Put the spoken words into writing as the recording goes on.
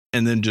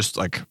And then just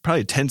like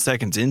probably 10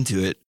 seconds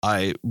into it,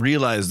 I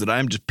realized that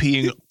I'm just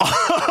peeing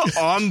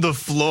on the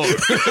floor.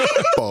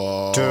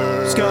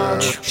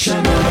 Butterscotch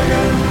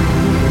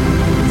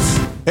Shenanigans.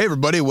 Hey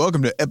everybody,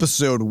 welcome to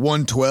episode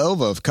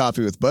 112 of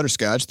Coffee with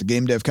Butterscotch, the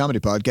game dev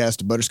comedy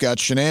podcast of Butterscotch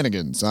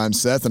Shenanigans. I'm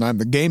Seth and I'm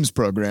the games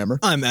programmer.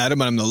 I'm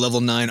Adam and I'm the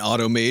level 9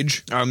 auto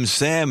mage. I'm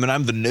Sam and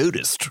I'm the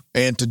nudist.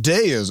 And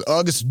today is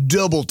August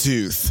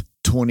Doubletooth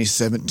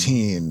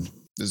 2017.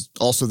 Is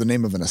also the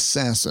name of an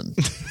assassin.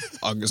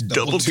 August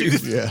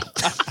Doubletooth. Yeah.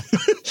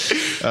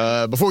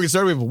 Before we get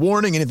started, we have a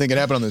warning. Anything can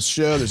happen on this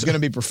show. There's going to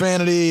be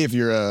profanity. If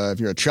you're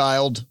a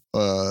child,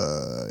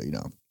 Get out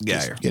of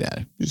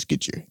it. Just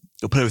get your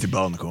Go play with your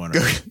ball in the corner.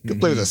 go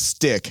play with a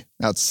stick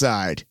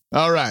outside.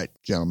 All right,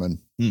 gentlemen.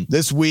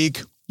 This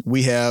week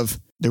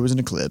there was an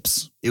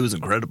eclipse. It was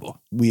incredible.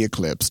 We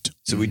eclipsed.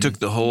 So we took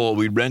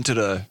we rented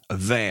a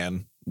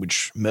van,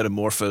 which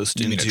metamorphosed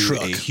into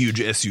a huge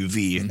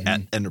SUV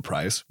at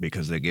Enterprise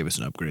because they gave us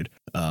an upgrade.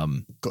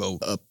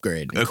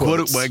 Upgrade.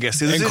 Well, I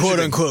guess. And quote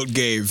unquote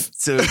gave.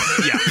 So,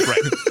 yeah,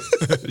 right.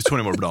 It's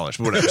 $20 more, but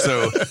whatever.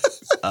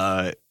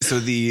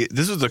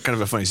 This was kind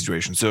of a funny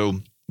situation. So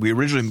we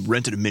originally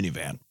rented a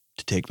minivan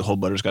to take the whole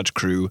Butterscotch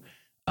crew.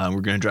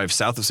 We're going to drive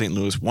south of St.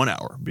 Louis 1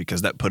 hour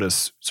because that put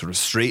us sort of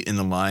straight in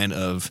the line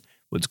of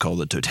what's called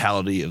the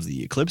totality of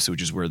the eclipse,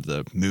 which is where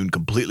the moon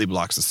completely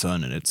blocks the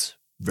sun and it's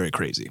very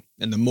crazy.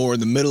 And the more in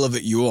the middle of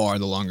it you are,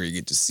 the longer you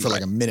get to see For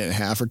like a minute and a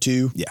half or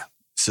two. Yeah.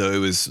 So it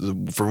was,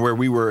 from where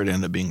we were, it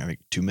ended up being, I think,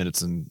 2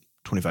 minutes and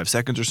 25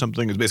 seconds or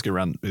something. It was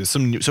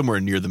basically somewhere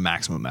near the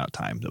maximum amount of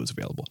time that was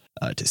available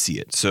to see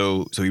it.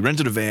 So we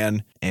rented a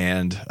van,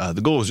 and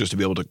the goal was just to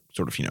be able to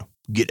sort of,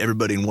 get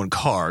everybody in one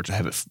car to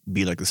have it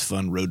be like this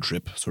fun road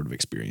trip sort of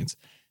experience.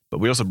 But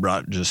we also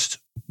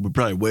we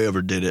probably way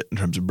overdid it in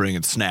terms of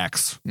bringing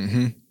snacks.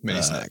 Many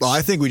snacks. Well,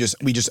 I think we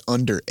just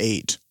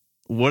underate.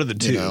 What are the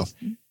two?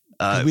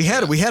 We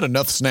had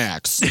enough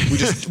snacks. We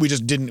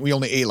just didn't. We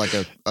only ate like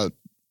a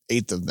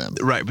eighth of them.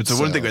 Right. But so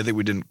one thing I think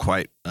we didn't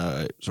quite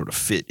sort of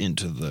fit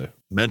into the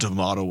mental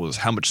model was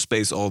how much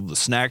space all the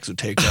snacks would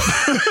take up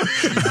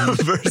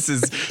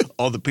versus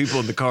all the people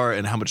in the car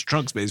and how much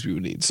trunk space we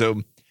would need.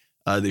 So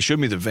they showed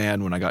me the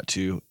van when I got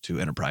to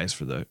Enterprise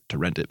to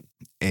rent it.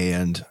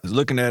 And I was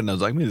looking at it and I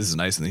was like, this is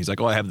nice. And he's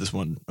like, I have this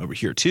one over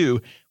here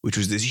too, which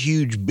was this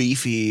huge,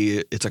 beefy,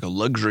 it's like a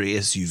luxury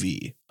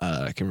SUV.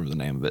 I can't remember the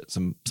name of it.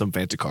 Some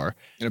fancy car.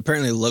 And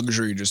apparently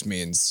luxury just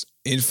means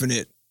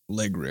infinite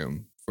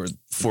legroom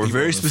for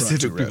very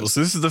specific people. So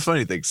this is the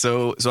funny thing.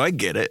 So I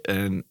get it.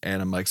 And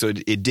I'm like, so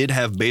it did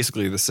have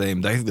basically the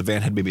same. I think the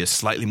van had maybe a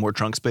slightly more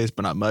trunk space,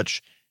 but not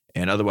much.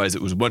 And otherwise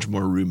it was much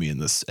more roomy in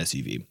this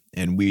SUV.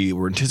 And we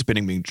were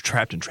anticipating being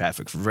trapped in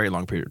traffic for a very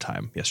long period of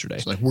time yesterday.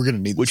 It's like, we're going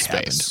to need which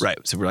space. Happened.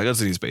 Right. So we're like, let's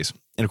need space.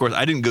 And of course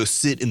I didn't go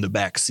sit in the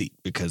back seat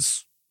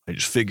because I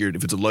just figured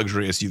if it's a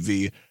luxury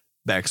SUV,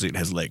 back seat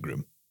has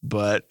legroom.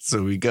 But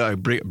so I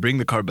bring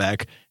the car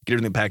back, get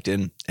everything packed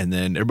in, and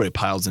then everybody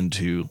piles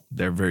into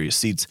their various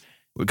seats.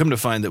 We come to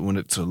find that when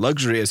it's a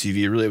luxury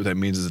SUV, really what that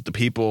means is that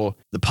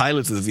the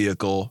pilots of the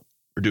vehicle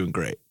are doing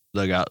great.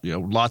 They got,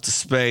 lots of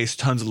space,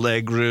 tons of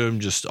leg room,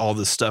 just all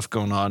this stuff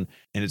going on.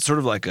 And it's sort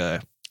of like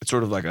a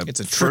it's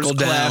a trickle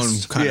down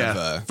kind of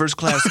a first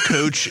class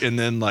coach and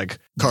then like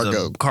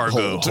cargo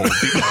hold.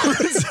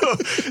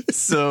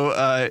 So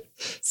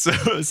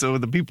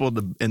the people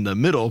in the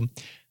middle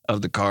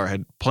of the car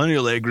had plenty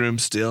of leg room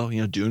still,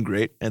 doing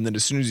great. And then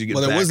as soon as you get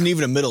there wasn't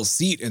even a middle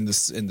seat in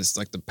this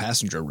like the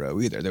passenger row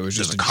either. There was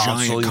just a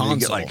console.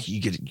 Giant console.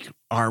 You get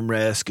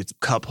armrest, get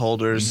cup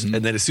holders, and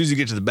then as soon as you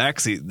get to the back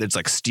seat, it's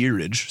like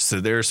steerage.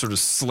 So they're sort of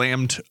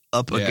slammed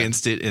up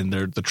against it, and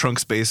the trunk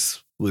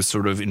space was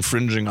sort of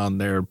infringing on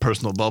their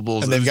personal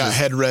bubbles. And they've got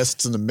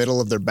headrests in the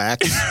middle of their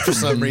back for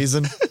some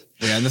reason.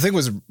 Yeah, and the thing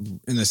was, and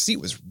the seat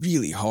was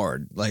really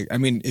hard. Like, I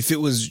mean, if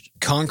it was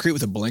concrete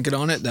with a blanket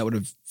on it, that would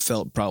have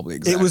felt probably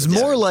exactly. It was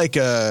more like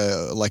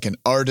an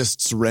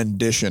artist's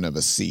rendition of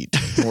a seat,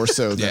 more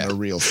so than a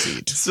real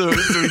seat. So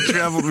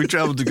we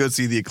traveled to go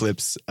see the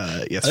eclipse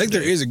yesterday. I think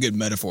there is a good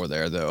metaphor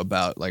there, though,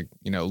 about like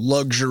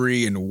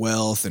luxury and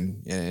wealth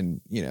and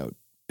and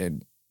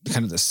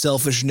kind of the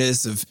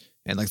selfishness of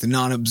and like the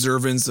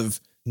non-observance of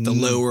the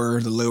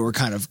lower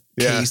kind of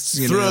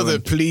case. Throw the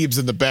plebes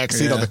in the back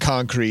seat on the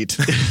concrete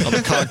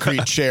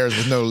chairs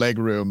with no leg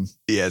room.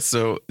 Yeah.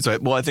 So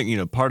I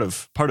think, part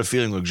of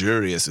feeling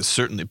luxurious is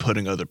certainly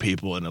putting other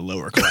people in a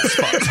lower class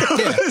spot.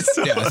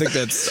 I think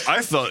that's.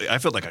 I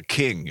felt like a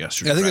king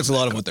yesterday. I think that's a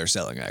lot of what they're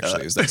selling.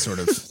 Actually, is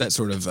that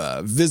sort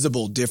of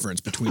visible difference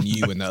between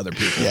you and the other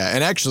people. Yeah,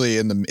 and actually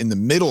in the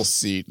middle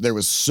seat there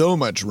was so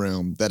much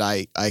room that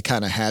I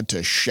kind of had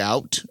to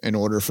shout in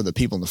order for the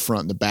people in the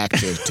front and the back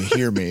to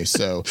hear me.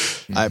 So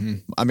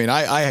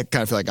I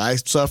kind of feel like I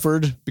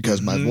suffered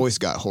because my voice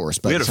got hoarse.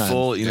 We had a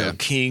full,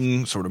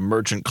 king sort of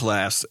merchant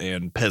class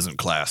and peasant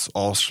class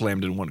all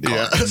slammed in one car.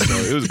 Yeah. So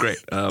it was great.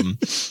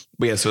 But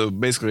yeah, so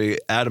basically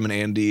Adam and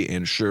Andy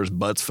and Sher's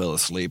butts fell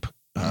asleep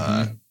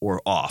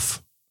or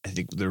off. I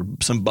think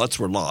some butts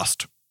were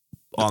lost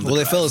on the Well,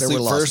 they fell asleep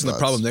first, first, and the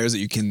problem there is that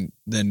you can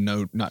then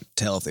not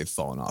tell if they've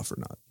fallen off or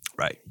not.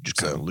 Right. You just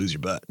kind of lose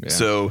your butt. Yeah.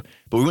 So,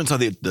 but we went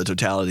and saw the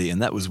totality,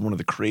 and that was one of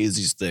the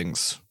craziest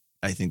things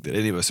I think that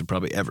any of us have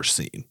probably ever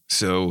seen.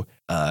 So,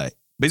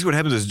 basically what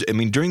happens is, I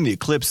mean, during the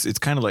eclipse, it's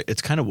kind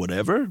of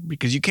whatever,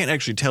 because you can't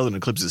actually tell an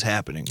eclipse is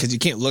happening. Because you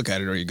can't look at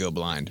it or you go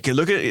blind. You can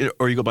look at it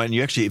or you go by, and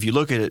you actually, if you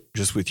look at it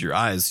just with your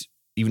eyes,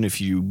 even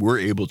if you were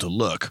able to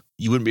look,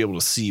 you wouldn't be able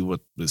to see what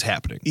was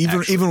happening. Even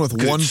with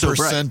 'Cause it's so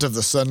bright. 1% of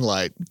the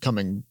sunlight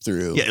coming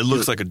through. Yeah, it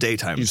looks like a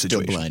daytime you're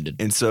situation. still blinded.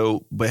 And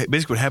so, but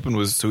basically what happened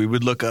was, so we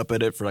would look up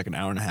at it for like an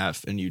hour and a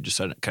half, and you just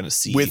kind of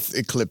see. With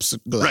eclipse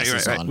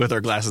glasses on. With our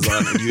glasses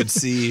on, and you'd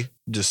see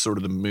just sort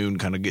of the moon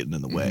kind of getting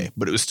in the way.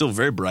 But it was still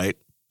very bright.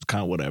 It's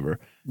kind of whatever.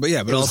 But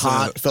yeah, but It was also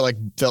hot.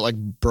 Felt like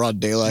broad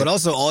daylight. But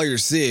also all you're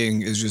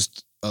seeing is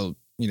just a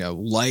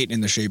light in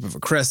the shape of a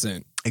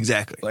crescent.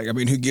 Exactly. Like, I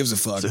mean, who gives a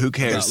fuck? So who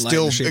cares? about light in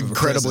Still the shape of a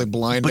incredibly crescent?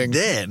 blinding. But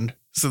then,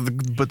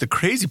 but the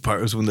crazy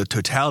part was when the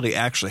totality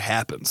actually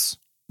happens,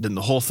 then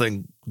the whole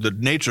thing, the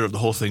nature of the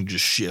whole thing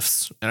just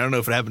shifts. And I don't know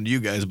if it happened to you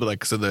guys, but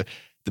like, so the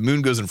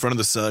moon goes in front of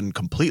the sun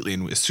completely.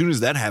 And as soon as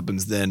that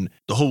happens, then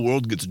the whole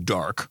world gets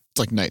dark. It's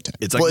like nighttime.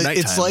 It's like nighttime.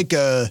 It's like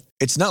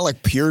it's not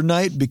like pure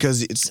night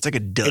because it's like a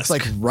dusk. It's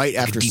like right Like a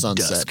after deep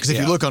sunset. dusk. Because if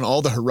you look on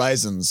all the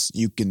horizons,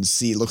 you can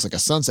see it looks like a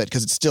sunset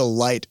because it's still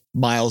light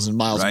miles and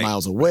miles and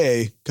miles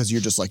away because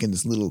you're just like in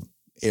this little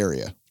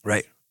area.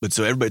 Right. But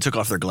so everybody took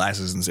off their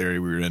glasses in this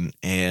area we were in,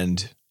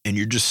 and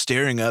you're just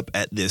staring up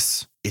at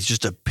this. It's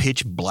just a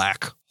pitch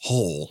black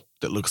hole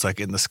that looks like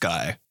in the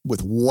sky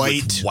with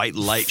white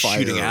light fire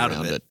shooting out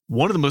of around it.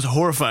 One of the most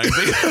horrifying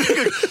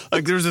things.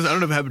 Like there's this, I don't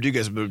know if it happened to you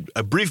guys, but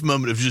a brief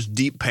moment of just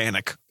deep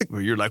panic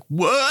where you're like,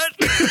 what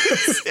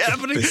is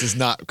happening? This is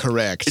not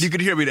correct. And you could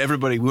hear, I mean,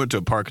 everybody, we went to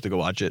a park to go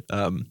watch it,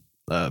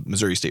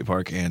 Missouri State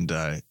Park, and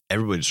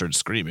everybody started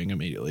screaming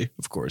immediately.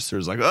 Of course,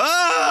 there's like,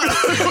 ah!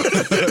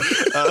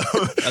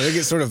 I think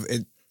it's sort of,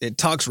 it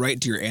talks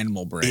right to your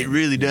animal brain. It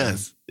really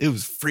does. It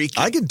was freaky.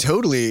 I can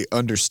totally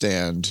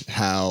understand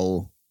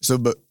how. So,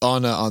 but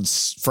on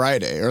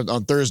Friday or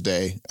on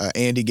Thursday,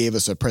 Andy gave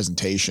us a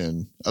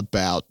presentation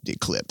about the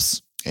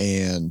eclipse,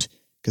 and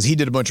because he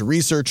did a bunch of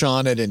research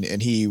on it,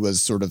 and he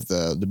was sort of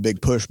the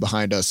big push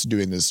behind us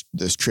doing this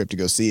trip to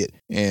go see it,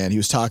 and he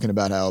was talking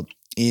about how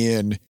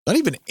in not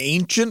even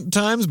ancient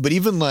times, but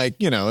even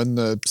like in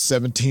the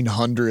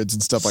 1700s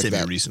and stuff like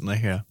that,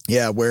 recently,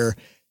 yeah, where.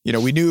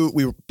 We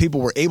knew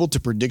people were able to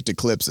predict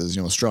eclipses,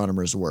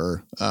 astronomers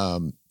were,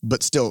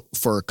 but still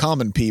for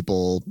common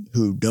people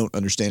who don't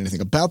understand anything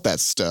about that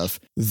stuff,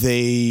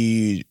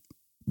 they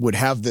would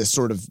have this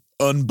sort of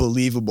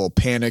unbelievable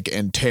panic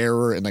and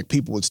terror, and like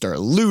people would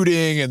start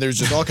looting, and there's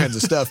just all kinds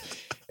of stuff.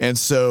 And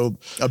so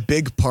a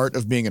big part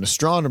of being an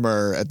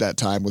astronomer at that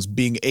time was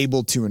being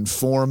able to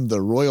inform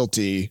the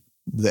royalty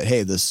that,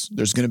 hey, there's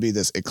going to be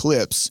this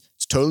eclipse.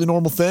 It's a totally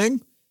normal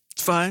thing.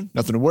 It's fine.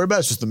 Nothing to worry about.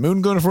 It's just the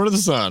moon going in front of the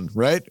sun,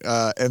 right?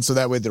 And so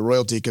that way the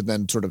royalty could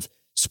then sort of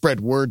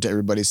spread word to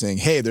everybody saying,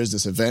 hey, there's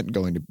this event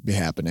going to be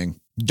happening.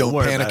 Don't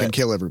panic and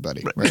kill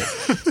everybody, right?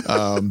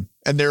 And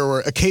there were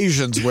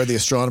occasions where the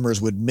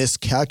astronomers would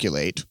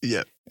miscalculate.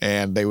 Yeah.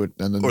 And they would...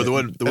 And then or the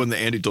one that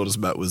Andy told us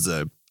about was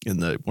in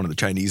one of the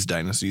Chinese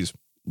dynasties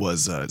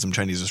was some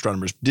Chinese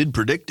astronomers did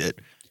predict it,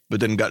 but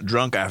then got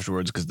drunk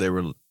afterwards because they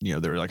were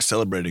like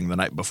celebrating the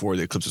night before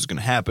the eclipse was going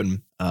to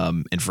happen,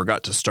 and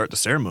forgot to start the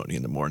ceremony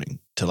in the morning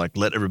to like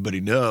let everybody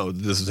know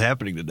that this is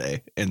happening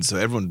today. And so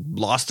everyone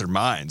lost their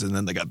minds, and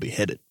then they got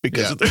beheaded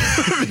because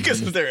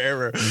of their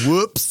error.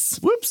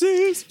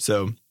 Whoopsies.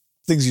 So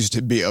things used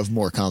to be of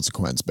more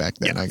consequence back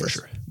then, I guess. For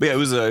sure. But yeah, it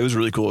was a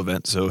really cool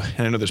event. So,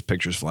 and I know there's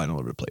pictures flying all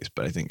over the place,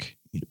 but I think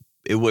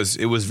it was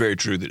very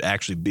true that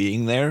actually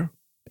being there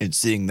and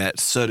seeing that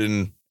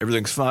sudden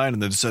everything's fine,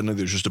 and then suddenly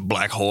there's just a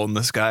black hole in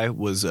the sky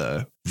was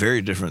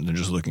very different than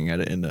just looking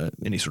at it in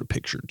any sort of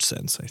pictured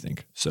sense, I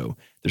think. So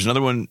there's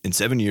another one in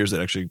 7 years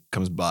that actually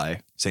comes by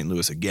St.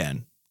 Louis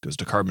again, goes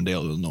to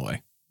Carbondale, Illinois,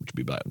 which would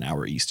be about an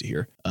hour east of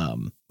here,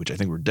 which I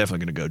think we're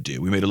definitely going to go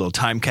do. We made a little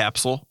time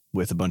capsule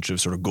with a bunch of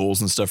sort of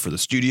goals and stuff for the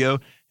studio,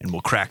 and we'll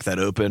crack that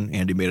open.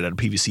 Andy made it out of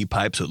PVC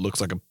pipe, so it looks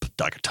like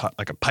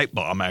a pipe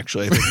bomb,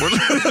 actually. I think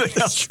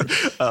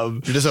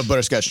it does have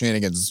Butterscotch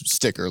Shenanigans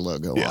sticker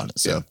logo on it.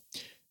 So.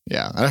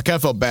 Yeah, and I kind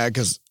of felt bad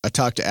because I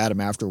talked to Adam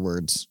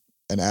afterwards,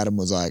 and Adam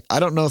was like, I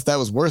don't know if that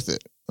was worth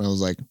it. And I was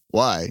like,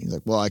 why? He's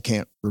like, well, I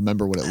can't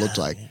remember what it looked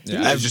like.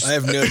 Yeah, I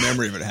have no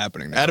memory of it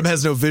happening. Adam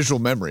has no visual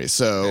memory,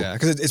 so... Yeah,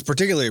 because it's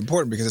particularly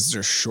important because it's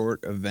a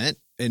short event,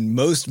 and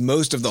most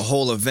of the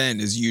whole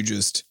event is you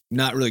just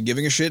not really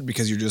giving a shit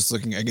because you're just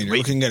looking, again, you're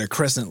looking at a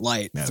crescent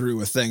light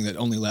through a thing that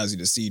only allows you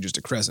to see just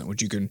a crescent,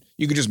 which you can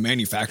just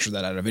manufacture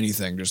that out of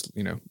anything, just,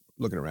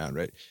 looking around,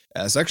 right?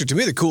 So actually, to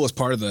me, the coolest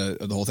part of the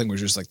whole thing was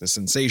just like the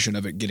sensation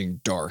of it getting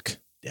dark.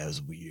 That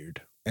was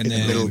weird. And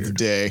in the middle of the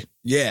day.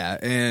 Yeah,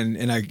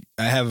 and I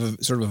have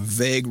a sort of a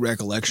vague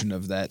recollection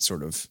of that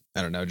sort of,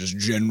 I don't know, just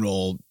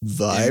general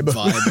vibe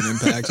and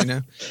impact,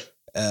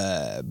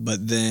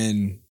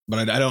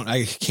 But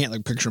I can't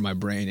like picture in my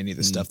brain any of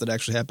the stuff that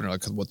actually happened, or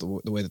like what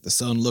the way that the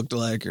sun looked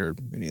like, or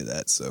any of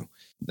that. So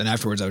then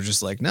afterwards, I was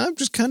just like, no, I'm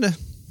just kind of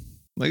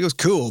Like it was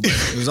cool, but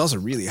it was also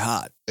really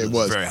hot. It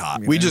was very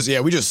hot. We just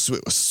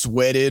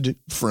sweated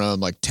from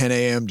like 10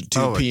 a.m. to 2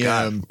 Oh my p.m.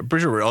 God. I'm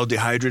pretty sure we're all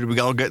dehydrated. We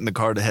all get in the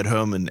car to head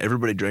home, and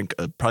everybody drank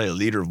probably a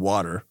liter of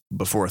water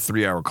before a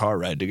 3-hour car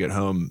ride to get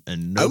home,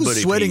 and nobody I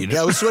was sweating. peed.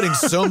 Yeah, I was sweating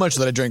so much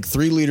that I drank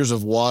 3 liters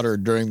of water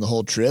during the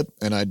whole trip,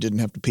 and I didn't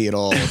have to pee at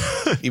all.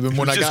 Even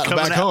when I Just got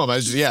coming back out. home,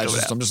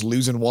 I'm just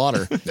losing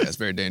water. Yeah, it's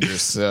very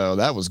dangerous. So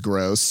that was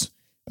gross.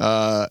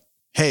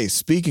 Hey,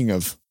 speaking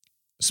of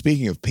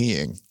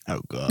peeing,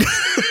 Oh God.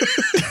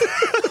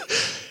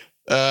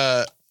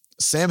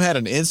 Sam had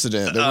an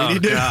incident that we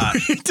need God.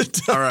 to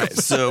talk All right,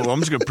 so I'm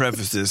just going to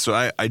preface this. So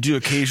I do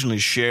occasionally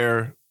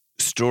share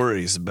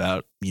stories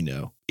about,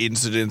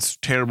 incidents,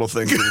 terrible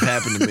things that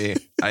have happened to me.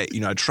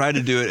 I try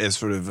to do it as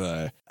sort of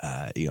a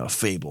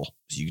fable.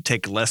 So you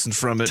take a lesson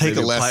from it, Take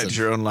maybe a apply it lesson. to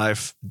your own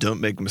life. Don't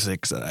make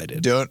mistakes that I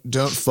did.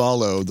 Don't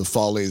follow the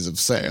follies of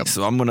Sam.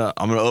 So I'm gonna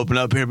open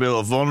up here, be a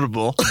little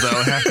vulnerable.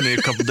 That happened to me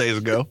a couple days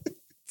ago.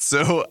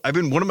 So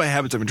one of my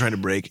habits I've been trying to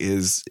break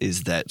is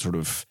that sort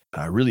of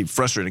really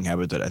frustrating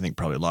habit that I think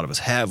probably a lot of us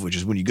have, which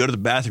is when you go to the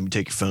bathroom, you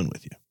take your phone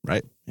with you,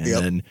 right? And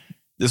Yep. then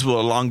this will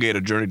elongate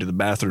a journey to the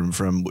bathroom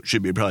from what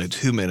should be probably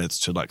 2 minutes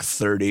to like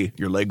 30.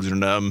 Your legs are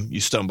numb, you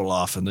stumble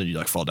off, and then you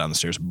like fall down the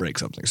stairs and break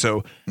something.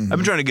 So I've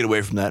been trying to get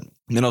away from that,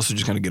 and then also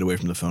just kind of get away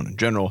from the phone in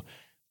general.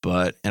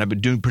 And I've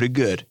been doing pretty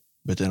good.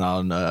 But then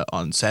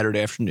on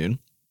Saturday afternoon,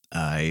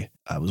 I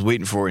was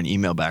waiting for an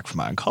email back from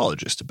my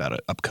oncologist about an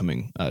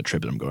upcoming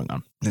trip that I'm going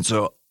on. And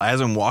so as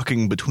I'm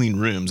walking between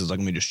rooms, I was like,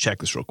 let me just check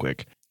this real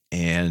quick.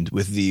 And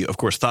with the, of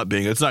course, thought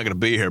being, it's not going to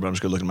be here, but I'm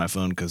just going to look at my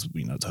phone because,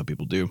 that's how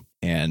people do.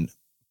 And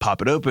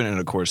pop it open. And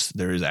of course,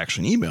 there is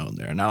actually an email in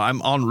there. Now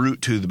I'm en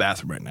route to the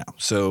bathroom right now.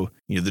 So,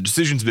 the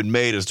decision's been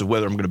made as to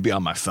whether I'm going to be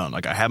on my phone.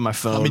 Like I have my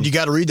phone. I mean, you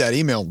got to read that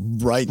email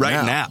right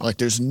now. Like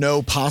there's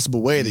no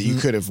possible way that you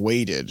could have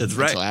waited That's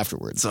right. until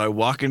afterwards. So I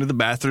walk into the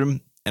bathroom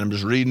and I'm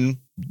just reading,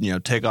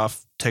 take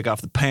off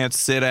the pants,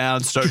 sit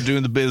down, start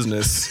doing the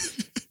business,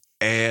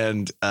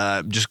 and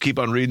just keep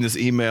on reading this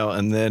email.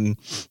 And then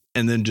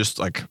just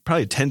like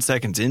probably 10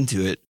 seconds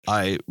into it,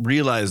 I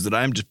realize that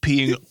I'm just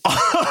peeing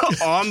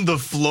on the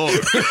floor.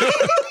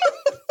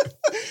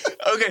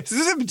 Okay, so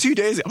this happened 2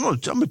 days ago.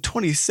 I'm a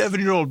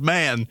 27-year-old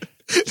man.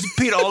 Just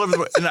peed all over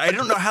the and I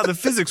don't know how the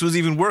physics was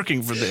even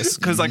working for this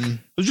because I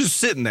was just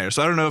sitting there.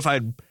 So I don't know if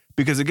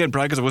because again,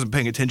 probably because I wasn't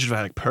paying attention, if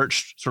I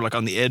perched sort of like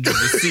on the edge of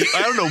the seat.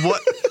 I don't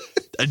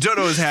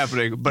know what's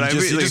happening, but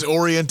You just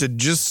oriented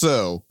just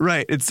so.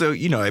 right. And so,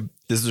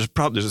 there's a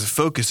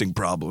focusing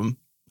problem.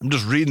 I'm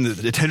just reading the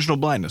attentional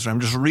blindness. Right? I'm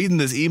just reading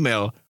this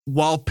email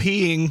while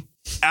peeing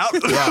out.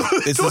 Yeah,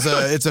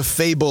 it's a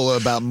fable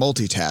about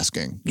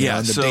multitasking.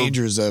 And the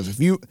dangers of if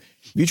you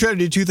try to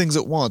do 2 things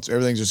at once,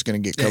 everything's just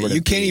going to get covered.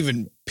 You can't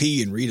even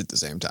pee and read at the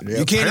same time. Yeah,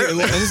 You can't.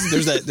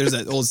 There's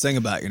that old saying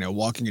about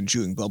walking and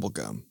chewing bubble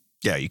gum.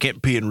 Yeah, you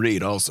can't pee and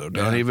read also.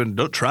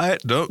 Don't try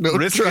it. Don't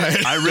risk try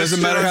it. it. I risked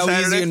Doesn't matter it on how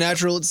Saturday. easy and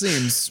natural it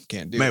seems.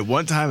 Can't do it. Man,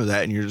 one time of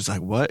that, and you're just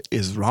like, what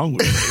is wrong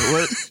with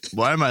me?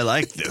 Why am I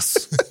like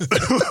this?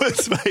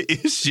 What's my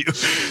issue?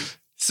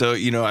 So,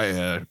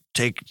 I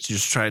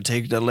just try to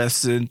take the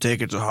lesson,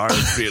 take it to heart,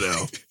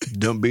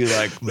 don't be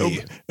like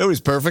me.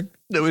 Nobody's perfect.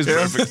 Nobody's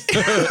perfect.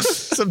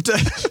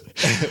 Sometimes.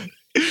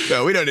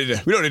 No, we don't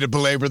need to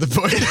belabor the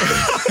point.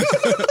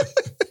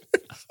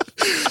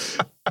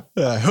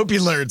 I hope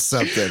you learned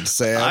something,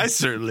 Sam. I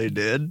certainly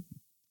did.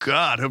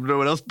 God, hope no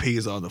one else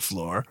pees on the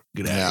floor.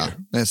 Get out of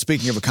here. And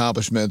speaking of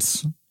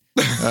accomplishments,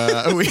 we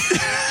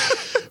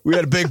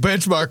had a big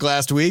benchmark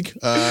last week.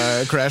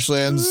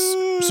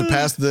 Crashlands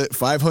surpassed the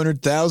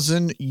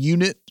 500,000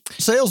 unit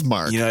sales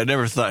mark. I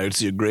never thought I'd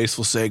see a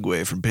graceful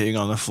segue from peeing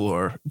on the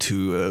floor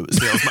to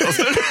sales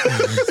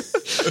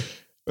milestone.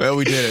 Well,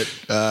 we did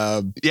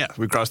it. Yeah,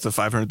 we crossed the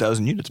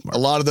 500,000 units mark. A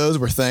lot of those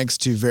were thanks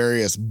to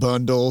various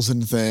bundles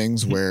and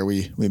things where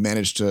we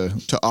managed to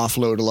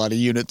offload a lot of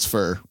units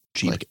for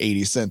Cheap. like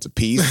 80 cents a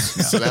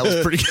piece. So that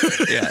was pretty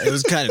good. Yeah, it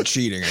was kind of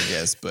cheating, I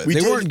guess, but We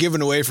they did- weren't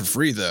given away for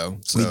free though.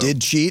 So. We did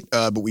cheat,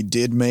 but we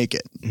did make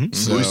it.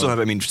 So we still have,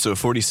 so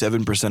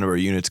 47% of our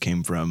units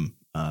came from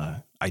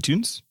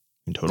iTunes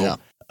in total. Yeah.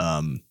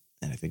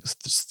 And I think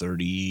it's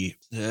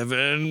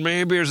 37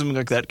 maybe or something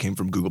like that came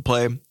from Google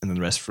Play, and then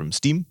the rest from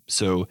Steam.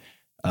 So,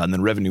 and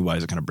then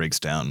revenue-wise, it kind of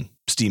breaks down.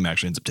 Steam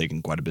actually ends up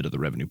taking quite a bit of the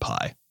revenue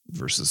pie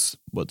versus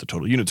what the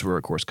total units were,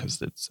 of course,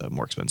 because it's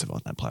more expensive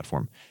on that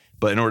platform.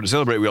 But in order to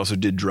celebrate, we also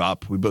did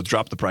we both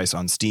dropped the price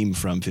on Steam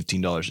from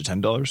 $15 to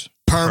 $10.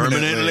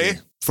 Permanently.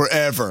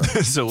 Forever.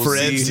 So we'll For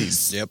see.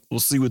 Edsies. Yep.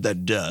 We'll see what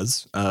that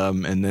does.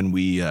 And then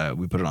we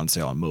put it on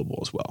sale on mobile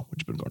as well,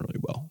 which has been going really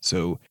well.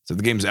 So the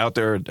game's out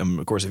there.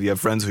 Of course, if you have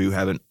friends who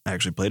haven't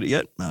actually played it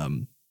yet,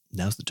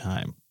 now's the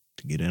time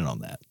to get in on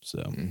that.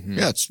 So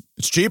Yeah, it's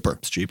cheaper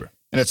it's cheaper.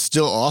 and it's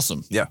still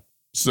awesome. Yeah.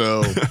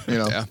 So,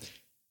 Yeah.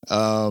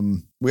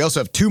 We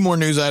also have 2 more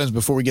news items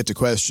before we get to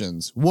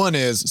questions. One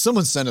is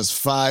someone sent us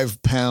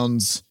 5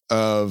 pounds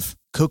of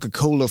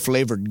Coca-Cola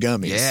flavored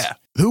gummies. Yeah.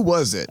 Who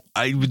was it?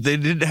 They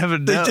didn't have a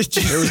note.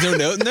 There was no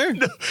note in there?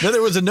 No,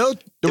 there was a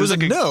note. There was a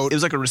note. It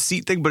was like a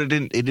receipt thing, but it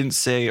didn't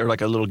say, or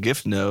like a little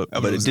gift note,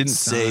 Oh, but was it didn't it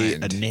say a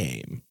signed?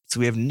 name. So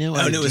we have no Oh,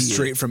 idea. no, it was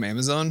straight from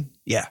Amazon?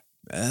 Yeah.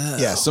 Oh.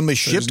 Yeah, somebody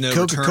So there's shipped no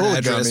Coca-Cola return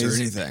address gummies.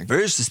 or anything.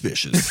 Very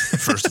suspicious,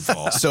 first of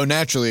all. So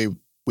naturally,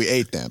 we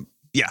ate them.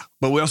 Yeah,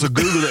 but we also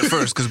Googled it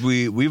first because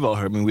we've all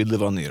heard. I mean, we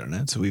live on the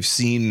internet, so we've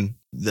seen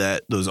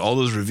that all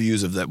those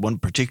reviews of that one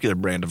particular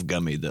brand of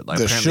gummy that like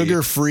The apparently-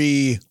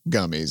 sugar-free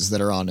gummies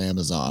that are on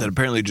Amazon. that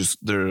apparently it's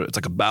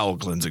like a bowel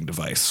cleansing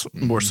device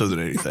more so than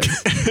anything.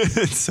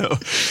 so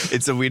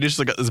we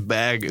initially got this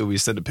bag and we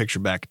sent a picture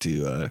back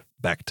to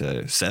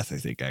Seth, I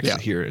think, actually. Yeah.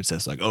 Here it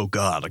says like, oh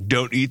God, like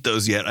don't eat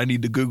those yet. I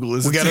need to Google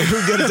this. We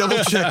gotta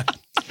double check.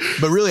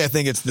 But really, I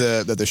think it's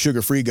the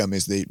sugar-free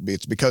gummies.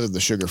 It's because of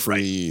the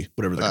sugar-free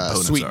Whatever the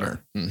components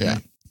sweetener. are. Yeah.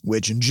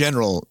 Which in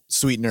general,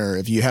 sweetener,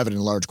 if you have it in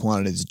large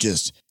quantities,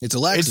 It's a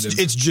laxative.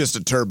 it's just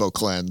a turbo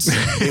cleanse.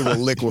 It will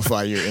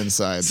liquefy your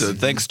insides. So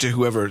thanks to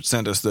whoever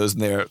sent us those,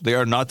 and they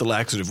are not the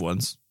laxative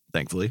ones,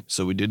 thankfully.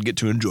 So we did get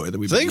to enjoy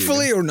them.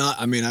 Thankfully or not,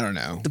 I mean, I don't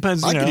know.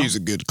 Depends. I could use a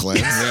good cleanse.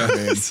 Yeah. I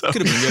mean, So-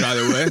 Could have been good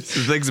either way. So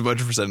thanks a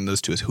bunch for sending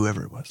those to us,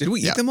 whoever it was. Did we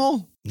eat Yeah. them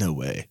all? No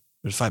way.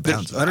 There's 5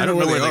 pounds. I don't know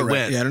where they are.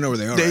 went. Yeah, I don't know where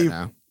they are They- right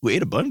now. We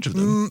ate a bunch of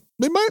them.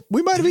 we might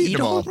have eaten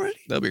them all. already?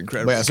 That'd be But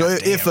incredible. yeah, so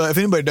if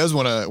anybody does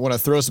want to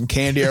throw some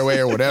candy our way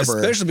or whatever,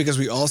 Especially because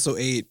we also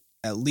ate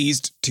at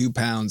least 2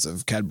 pounds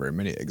of Cadbury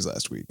mini eggs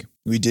last week.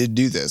 we did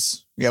do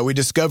this. Yeah, we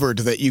discovered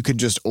that you could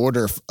just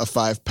order a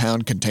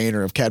 5-pound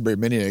container of Cadbury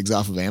mini eggs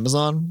off of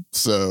Amazon.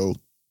 So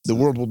the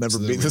world will never So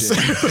be then we the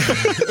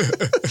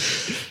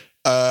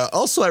same.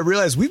 Also, I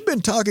realized we've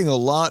been talking a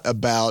lot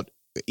about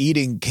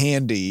eating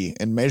candy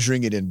and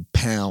measuring it in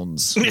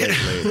pounds lately.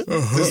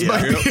 This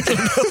might be a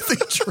healthy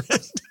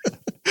trend.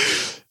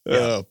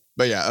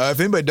 But yeah, if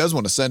anybody does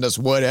want to send us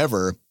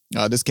whatever,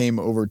 this came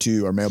over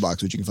to our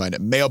mailbox, which you can find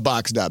at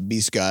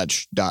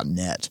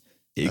mailbox.bscotch.net.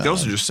 You can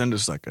also just send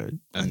us like a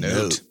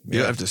note. You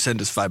don't have to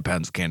send us 5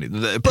 pounds of candy.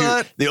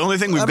 But, The only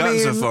thing we've I gotten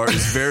so mean- far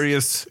is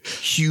various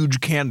huge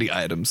candy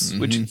items,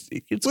 which it's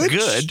Which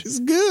good. is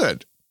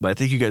good. But I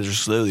think you guys are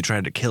slowly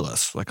trying to kill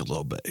us like a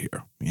little bit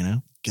here, you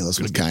know? Kill us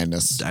with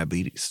kindness.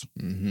 Diabetes.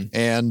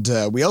 And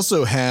we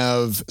also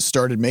have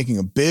started making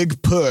a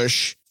big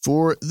push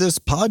for this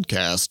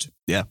podcast.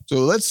 Yeah.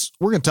 So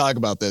we're going to talk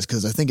about this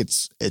because I think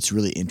it's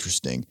really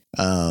interesting.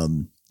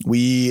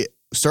 We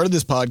started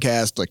this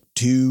podcast like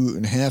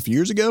 2.5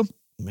 years ago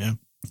Yeah.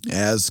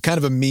 as kind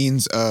of a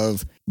means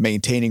of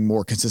maintaining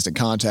more consistent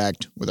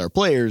contact with our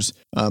players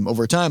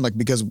over time, like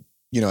because,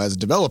 you know, as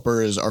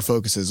developers, our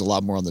focus is a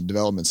lot more on the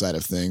development side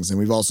of things. And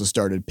we've also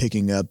started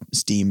picking up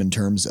steam in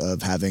terms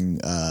of having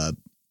a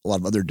lot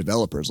of other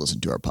developers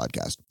listen to our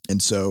podcast. And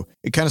so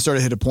it kind of started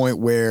to hit a point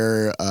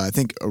where I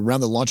think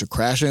around the launch of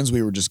Crashlands,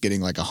 we were just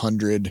getting like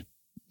 100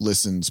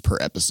 listens per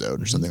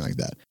episode or something like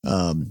that.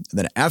 And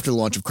then after the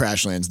launch of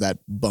Crashlands, that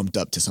bumped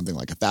up to something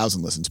like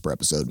 1,000 listens per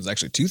episode It was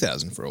actually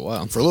 2,000 for a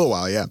while. for a little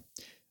while. Yeah.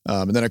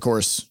 And then of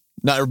course,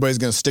 not everybody's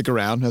going to stick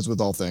around, as with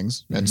all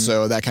things. And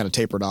so that kind of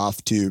tapered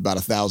off to about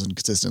 1,000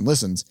 consistent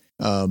listens.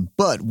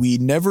 But we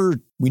never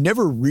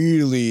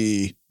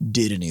really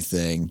did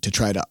anything to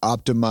try to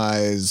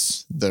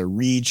optimize the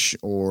reach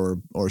or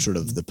sort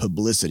of the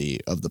publicity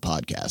of the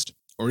podcast.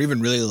 Or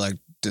even really like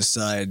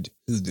decide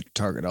who the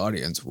target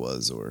audience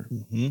was or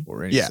Yeah.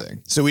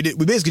 anything. So we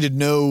basically did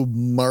no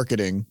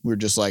marketing. We were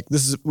just like,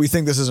 we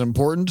think this is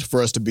important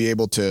for us to be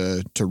able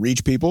to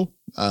reach people.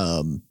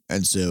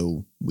 And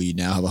so we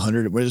now have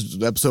 100, what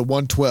is episode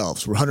 112?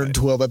 So we're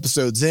 112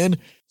 episodes in.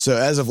 So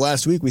as of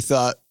last week, we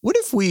thought, what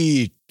if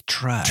we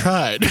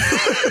tried?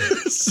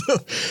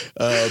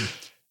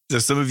 So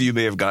some of you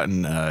may have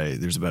gotten,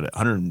 there's about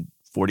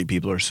 140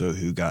 people or so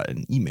wwho got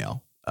an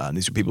email. And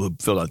these are people who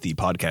filled out the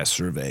podcast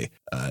survey,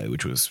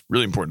 which was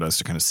really important to us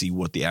to kind of see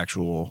what the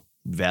actual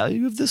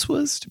value of this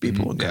was to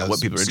people and kind of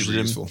what people are interested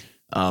in.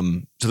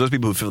 So those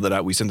people who filled that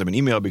out, we sent them an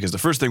email because the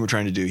first thing we're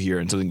trying to do here,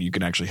 and something you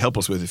can actually help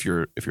us with if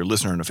you're a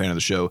listener and a fan of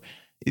the show,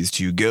 is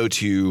to go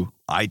to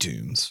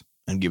iTunes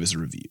and give us a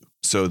review.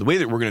 So the way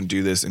that we're going to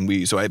do this, and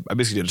I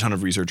basically did a ton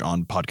of research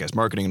on podcast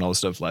marketing and all this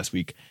stuff last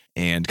week,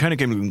 and kind of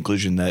came to the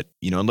conclusion that,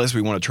 you know, unless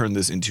we want to turn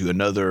this into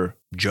another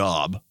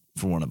job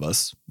for one of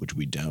us, which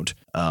we don't,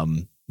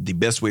 the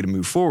best way to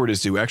move forward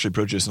is to actually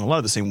approach this in a lot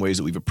of the same ways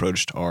that we've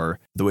approached the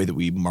way that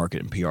we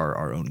market and PR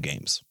our own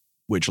games,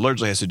 which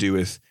largely has to do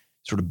with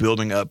sort of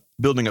building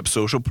up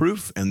social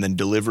proof and then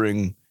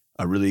delivering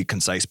a really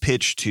concise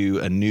pitch to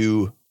a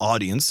new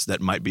audience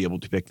that might be able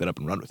to pick that up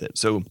and run with it.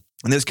 So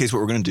in this case, what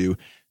we're going to do,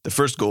 the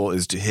first goal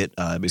is to hit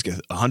basically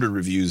 100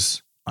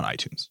 reviews on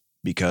iTunes,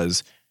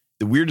 because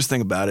the weirdest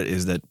thing about it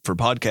is that for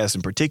podcasts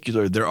in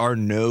particular, there are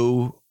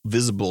no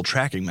visible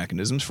tracking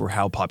mechanisms for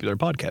how popular a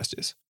podcast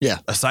is. Yeah.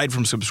 Aside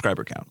from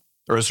subscriber count,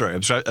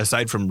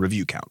 aside from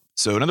review count.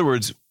 So in other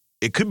words,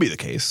 it could be the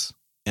case,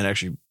 and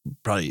actually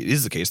probably it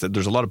is the case, that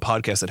there's a lot of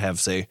podcasts that have,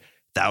 say,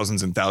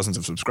 thousands and thousands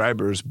of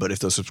subscribers, but if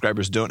those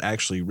subscribers don't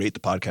actually rate the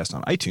podcast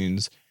on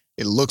iTunes,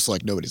 it looks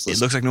like nobody's It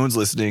listening. looks like no one's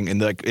listening,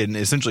 and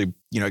essentially,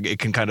 it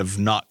can kind of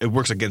not. It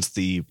works against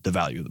the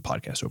value of the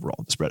podcast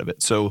overall, the spread of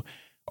it. So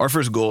our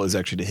first goal is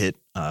actually to hit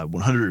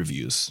 100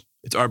 reviews.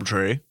 It's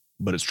arbitrary,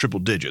 but it's triple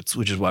digits,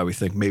 which is why we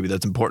think maybe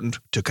that's important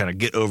to kind of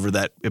get over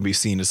that and be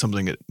seen as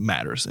something that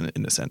matters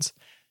in a sense.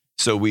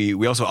 So we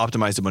also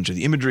optimized a bunch of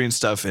the imagery and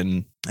stuff,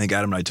 and I think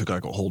Adam and I took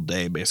like a whole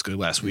day basically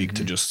last week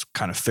to just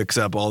kind of fix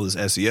up all this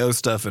SEO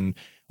stuff and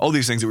all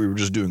these things that we were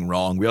just doing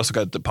wrong. We also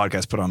got the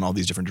podcast put on all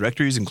these different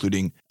directories,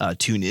 including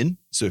TuneIn.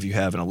 So if you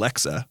have an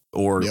Alexa,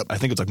 or I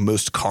think it's like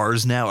most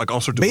cars now, like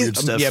all sorts of weird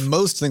stuff. Yeah,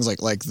 most things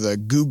like the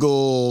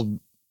Google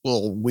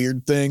little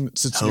weird thing that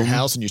sits in your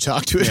house and you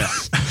talk to it. Yeah.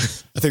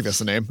 I think that's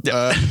the name.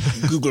 Yeah.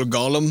 Google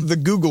Gollum. The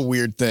Google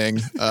weird thing.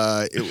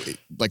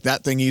 Like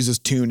that thing uses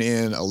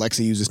TuneIn.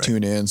 Alexa uses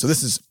TuneIn. So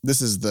this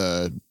is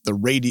the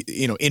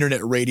radio,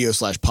 internet radio /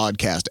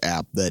 podcast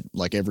app that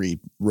like every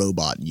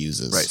robot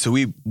uses. Right. So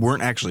we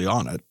weren't actually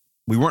on it.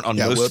 We weren't on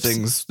most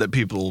things that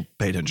people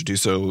pay attention to.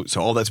 So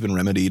all that's been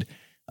remedied.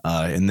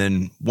 And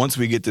then once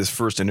we get this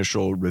first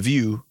initial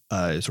review,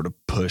 sort of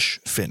push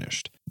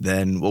finished,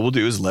 then what we'll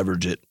do is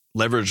leverage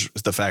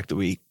the fact that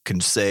we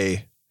can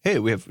say, hey,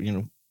 we have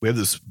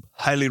this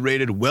highly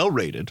rated,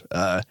 well-rated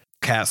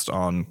cast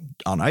on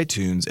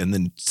iTunes, and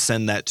then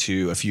send that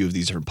to a few of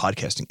these different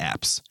podcasting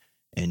apps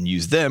and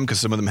use them because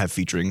some of them have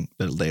featuring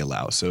that they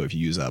allow. So if you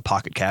use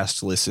Pocket Cast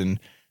to listen,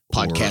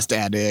 Podcast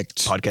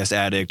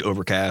Addict,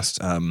 Overcast,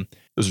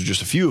 those are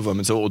just a few of them.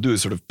 And so what we'll do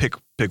is sort of pick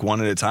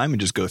one at a time and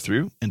just go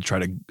through and try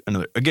to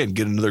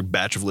get another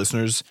batch of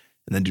listeners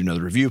and then do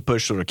another review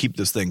push, sort of keep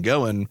this thing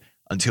going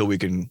until we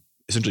can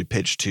essentially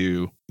pitch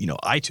to,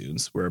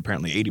 iTunes, where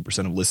apparently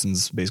 80% of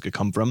listens basically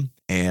come from,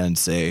 and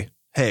say,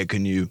 hey,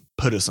 can you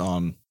put us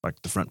on like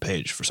the front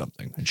page for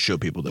something and show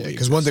people that we exist?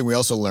 Because one thing we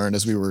also learned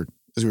as we were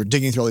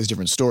digging through all these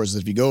different stores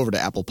is if you go over to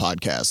Apple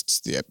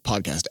Podcasts, the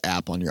podcast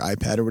app on your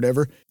iPad or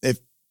whatever, if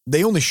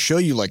they only show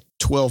you like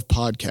 12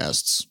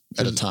 podcasts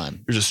at a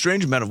time. There's a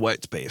strange amount of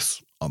white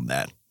space on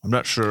that. I'm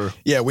not sure.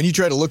 Yeah, when you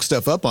try to look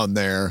stuff up on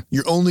there,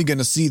 you're only going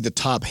to see the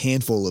top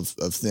handful of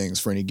things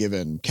for any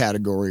given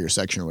category or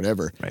section or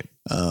whatever. Right.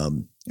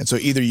 And so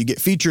either you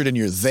get featured and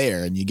you're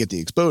there and you get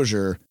the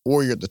exposure,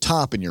 or you're at the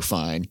top and you're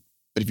fine.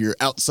 But if you're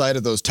outside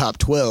of those top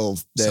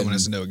 12, then someone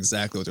has to know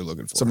exactly what they're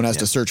looking for. Someone has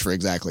to search for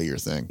exactly your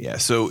thing. Yeah.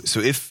 So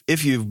if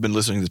you've been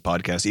listening to this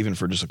podcast, even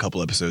for just a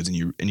couple episodes, and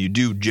you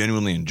do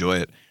genuinely enjoy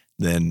it,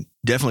 then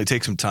definitely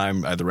take some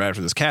time either right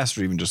after this cast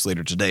or even just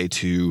later today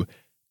to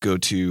go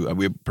to,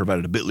 we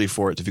provided a bit.ly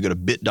for it. So if you go to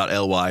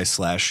bit.ly/CWB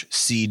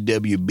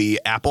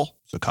Apple,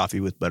 so coffee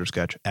with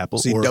butterscotch apple.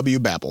 CW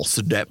Bapple.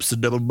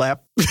 CW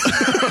Bap.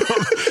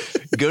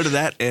 Go to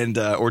that and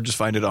or just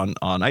find it on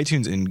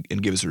iTunes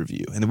and give us a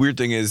review. And the weird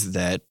thing is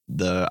that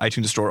the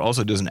iTunes store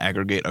also doesn't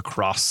aggregate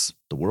across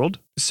the world.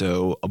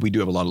 So we do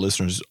have a lot of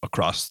listeners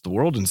across the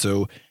world. And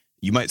so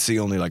you might see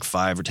only like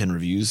 5 or 10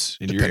 reviews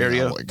in your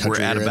area. We're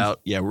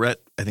at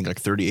I think like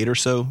 38 or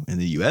so in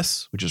the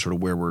US, which is sort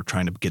of where we're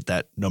trying to get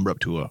that number up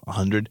to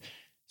 100.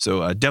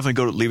 So definitely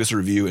go leave us a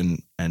review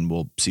and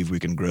we'll see if we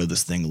can grow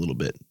this thing a little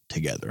bit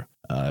together.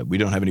 We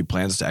don't have any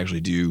plans to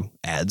actually do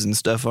ads and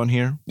stuff on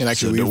here. And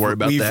actually, so don't worry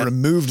about that. We've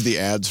removed the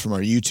ads from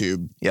our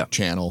YouTube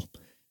channel.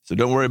 So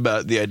don't worry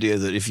about the idea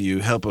that if you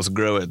help us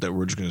grow it, that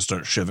we're just going to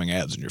start shoving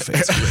ads in your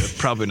face.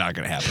 Probably not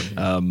going to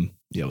happen.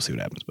 We'll see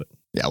what happens. But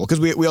yeah, well, because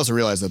we also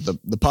realize that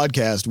the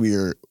podcast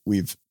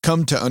we've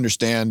come to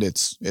understand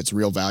its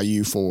real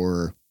value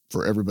for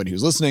everybody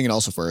who's listening and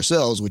also for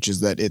ourselves, which is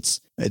that it's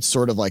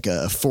sort of like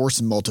a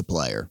force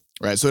multiplier,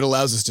 right? So it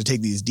allows us to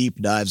take these deep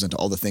dives into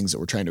all the things that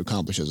we're trying to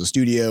accomplish as a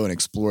studio and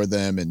explore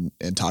them and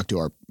talk to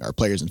our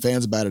players and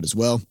fans about it as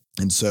well.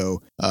 And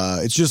so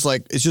it's just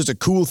a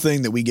cool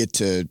thing that we get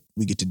to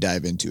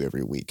dive into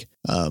every week.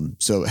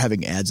 So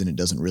having ads in it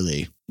doesn't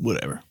really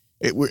whatever.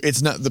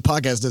 It's not, the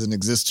podcast doesn't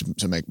exist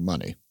to make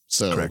money.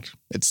 So correct.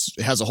 It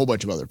has a whole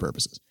bunch of other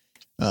purposes.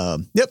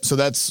 So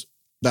that's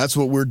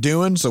what we're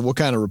doing. So we'll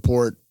kind of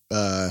report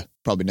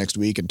probably next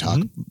week and talk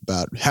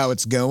about how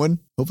it's going.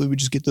 Hopefully we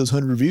just get those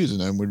 100 reviews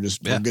and then we're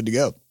good to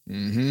go.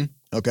 Mm-hmm.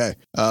 Okay.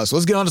 So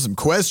let's get on to some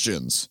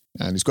questions.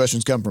 And these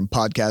questions come from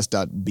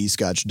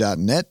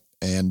podcast.bscotch.net.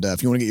 And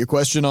if you want to get your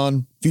question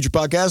on future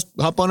podcast,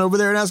 hop on over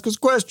there and ask us a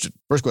question.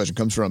 First question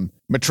comes from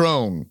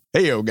Matrone.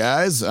 Hey, yo,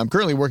 guys. I'm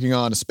currently working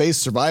on a space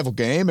survival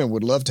game and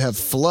would love to have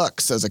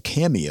Flux as a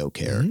cameo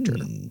character.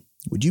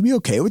 Would you be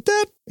okay with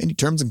that? Any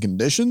terms and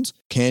conditions?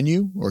 Can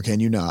you or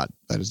can you not?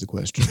 That is the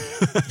question.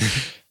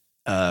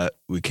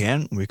 We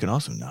can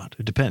also not.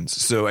 It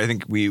depends. So I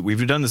think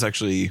we've done this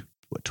actually,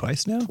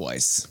 twice now?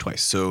 Twice.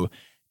 So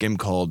game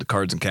called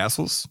Cards and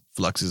Castles.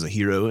 Flux is a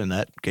hero in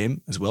that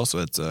game as well. So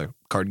it's a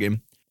card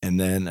game. And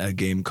then a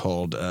game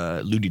called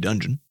Ludi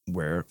Dungeon,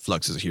 where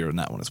Flux is a hero in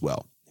that one as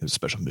well. It was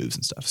special moves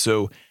and stuff.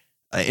 So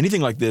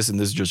anything like this, and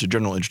this is just a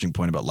general interesting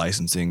point about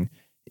licensing,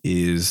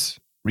 is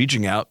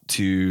reaching out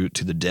to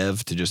the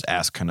dev to just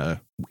ask kind of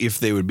if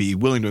they would be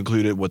willing to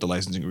include it, what the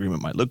licensing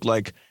agreement might look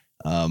like.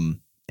 And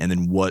and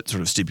then what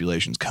sort of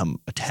stipulations come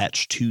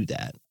attached to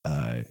that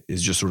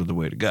is just sort of the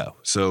way to go.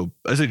 So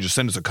I say just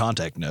send us a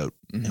contact note,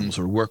 and we'll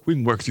sort of we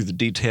can work through the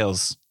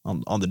details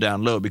on the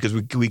down low, because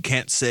we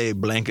can't say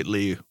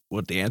blanketly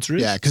what the answer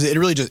is. Yeah, because it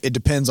really it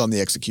depends on the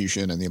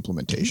execution and the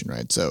implementation,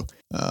 right? So,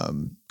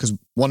 because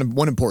one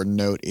important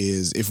note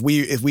is if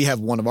we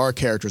have one of our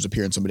characters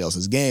appear in somebody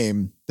else's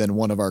game, then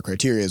one of our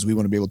criteria is we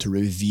want to be able to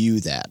review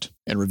that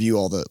and review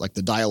all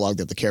the dialogue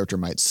that the character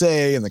might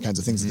say and the kinds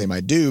of things that they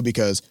might do,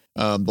 because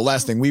the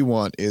last thing we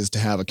want is to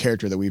have a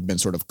character that we've been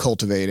sort of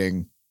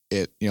cultivating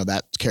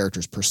that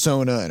character's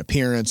persona and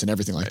appearance and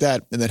everything like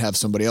that, and then have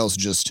somebody else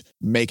just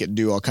make it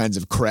do all kinds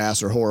of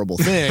crass or horrible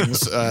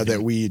things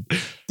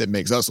that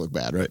makes us look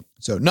bad, right?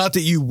 So not that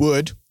you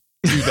would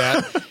do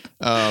that.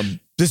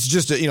 This is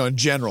just in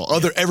general.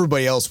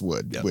 Everybody else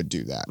would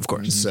do that, of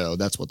course. So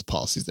that's what the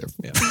policy's there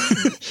for.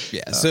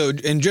 Yeah. So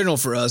in general,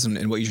 for us,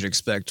 and what you should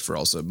expect for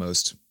also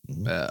most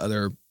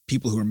other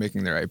people who are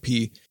making their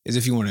IP, is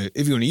if you want to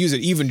use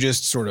it, even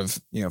just sort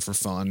of for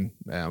fun,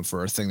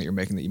 for a thing that you're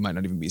making that you might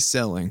not even be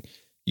selling,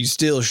 you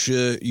still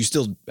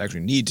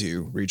actually need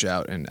to reach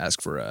out and ask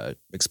for a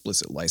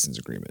explicit license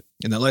agreement.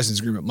 And that license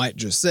agreement might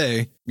just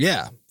say,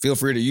 yeah, feel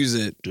free to use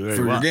it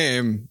for your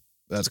game.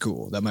 That's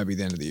cool. That might be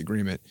the end of the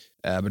agreement.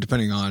 But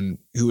depending on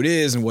who it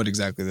is and what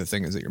exactly the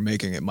thing is that you're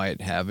making, it might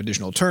have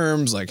additional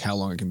terms, like how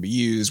long it can be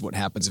used, what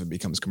happens if it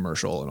becomes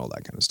commercial, and all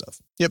that kind of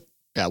stuff. Yep.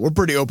 Yeah, we're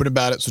pretty open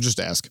about it, so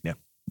just ask. Yeah.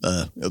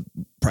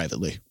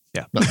 Privately.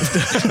 Yeah.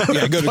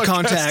 Yeah, go to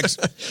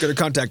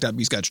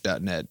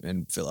contact.bscotch.net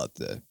and fill out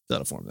a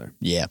form there.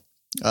 Yeah.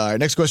 Our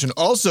next question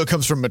also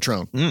comes from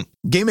Matrone.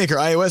 GameMaker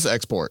iOS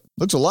export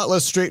looks a lot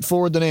less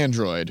straightforward than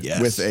Android,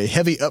 with a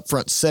heavy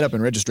upfront setup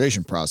and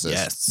registration process.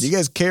 Yes. Do you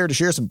guys care to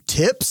share some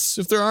tips,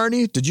 if there are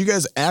any? Did you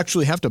guys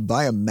actually have to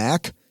buy a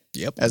Mac?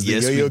 Yep. As the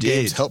Yo-Yo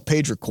Games help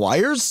page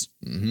requires?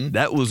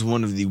 That was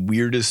one of the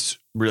weirdest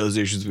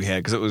realizations we had,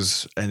 because it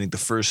was, I think, the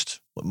first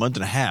month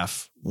and a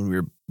half when we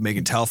were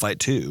making Tile Fight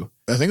 2.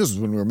 I think this was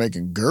when we were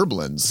making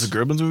Gerblins. Was it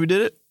Gerblins when we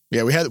did it?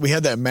 Yeah, we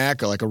had that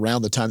Mac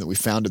around the time that we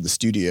founded the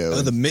studio.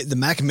 Oh, the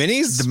Mac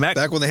Minis? The Mac,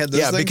 back when they had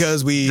those things?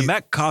 Because the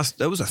Mac cost,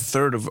 that was a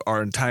third of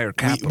our entire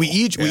capital. We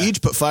each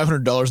put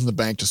 $500 in the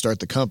bank to start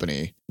the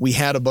company. We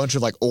had a bunch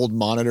of old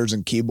monitors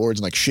and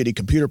keyboards and shitty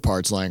computer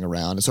parts lying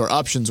around. And so our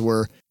options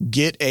were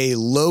get a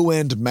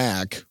low-end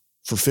Mac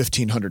for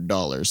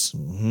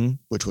 $1,500,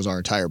 which was our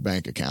entire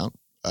bank account,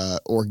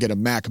 or get a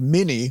Mac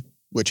Mini,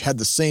 which had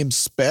the same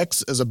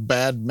specs as a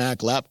bad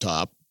Mac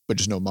laptop, but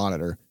just no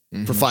monitor,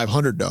 for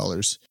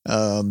 $500.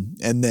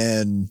 And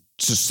then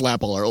just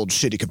slap all our old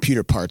shitty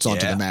computer parts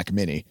onto the Mac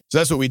Mini. So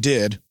that's what we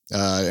did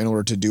in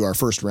order to do our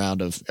first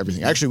round of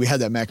everything. Actually, we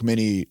had that Mac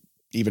Mini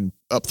even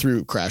up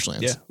through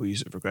Crashlands. Yeah, we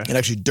used it for Crashlands. And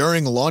actually,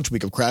 during the launch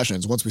week of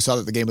Crashlands, once we saw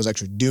that the game was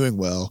actually doing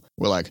well,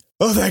 we're like,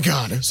 oh, thank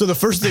God. So the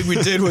first thing we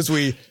did was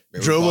we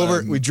drove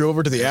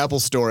over to the Apple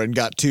store and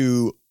got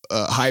two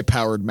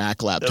high-powered Mac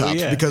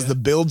laptops, because the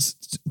builds,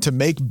 to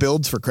make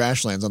builds for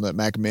Crashlands on that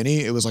Mac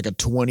Mini, it was like a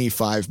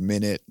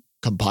 25-minute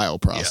compile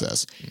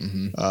process.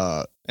 And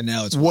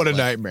now it's what a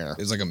nightmare.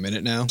 It's like a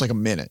minute now. It's like a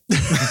minute.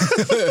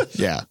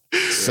 Yeah.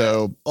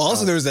 So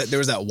also there was that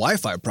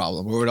Wi-Fi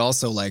problem where it would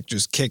also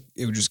just kick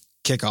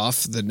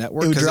off the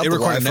network. It would drop it the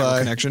required a Wi-Fi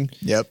network connection.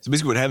 Yep. So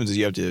basically what happens is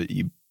you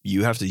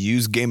have to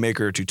use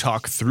GameMaker to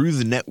talk through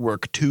the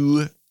network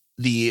to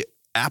the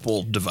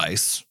Apple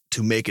device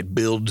to make it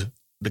build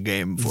the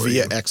game for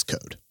via you.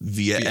 Xcode.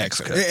 Via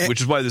Xcode,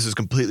 which is why this is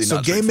completely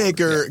not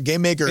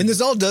GameMaker, and this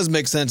all does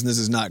make sense, and this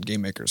is not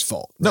GameMaker's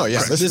fault. No,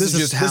 yeah, right. this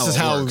is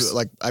how it works.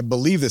 I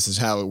believe this is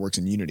how it works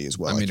in Unity as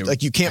well. I mean,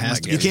 you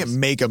can't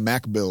make a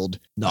Mac build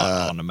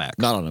not on a Mac.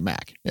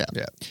 Yeah.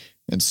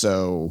 And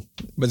so,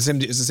 but it's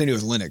the same deal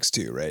with Linux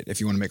too, right? If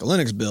you want to make a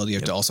Linux build, you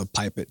have to also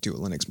pipe it to a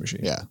Linux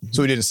machine. Yeah.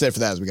 So we did, instead for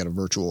that, is we got a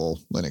virtual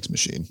Linux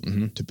machine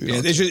to boot.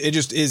 Yeah, it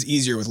just is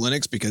easier with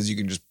Linux because you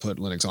can just put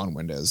Linux on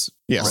Windows.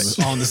 Yes.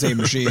 on the same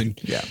machine.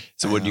 Yeah.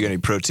 So, what do you got? Any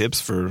pro tips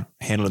for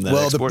handling that?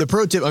 Well, export? the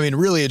pro tip, I mean,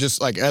 really, it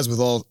just as with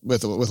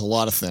a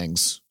lot of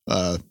things,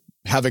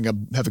 having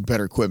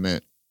better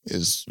equipment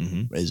is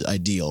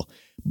ideal.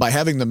 By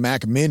having the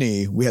Mac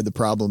Mini, we had the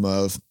problem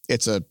of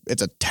it's a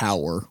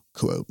tower,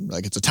 quote,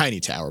 it's a tiny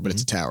tower, but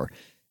it's a tower.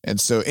 And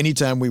so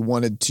anytime we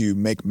wanted to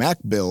make Mac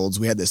builds,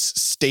 we had this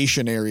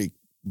stationary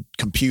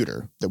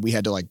computer that we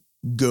had to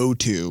go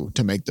to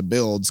make the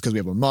builds, because we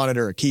have a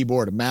monitor, a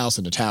keyboard, a mouse,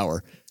 and a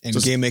tower. And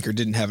GameMaker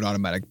didn't have an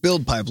automatic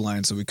build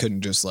pipeline, so we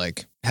couldn't just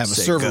have a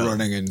server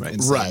running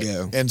and say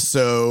go. And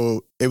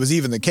so it was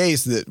even the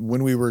case that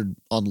when we were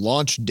on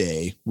launch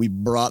day, we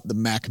brought the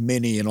Mac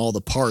Mini and all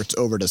the parts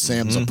over to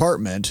Sam's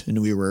apartment,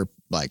 and we were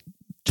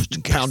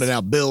just pounding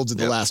out builds at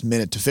the last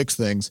minute to fix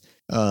things.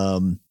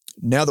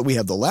 Now that we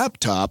have the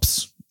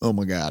laptops, oh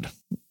my God,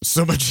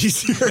 so much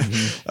easier.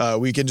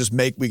 We can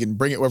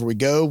bring it wherever we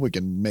go. We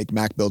can make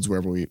Mac builds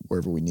wherever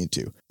we need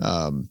to.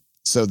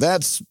 So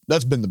that's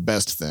been the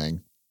best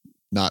thing.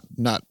 Not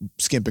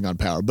skimping on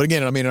power. But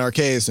again, I mean, in our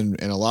case and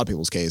in a lot of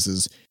people's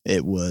cases,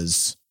 it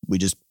was we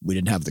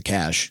didn't have the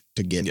cash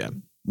to get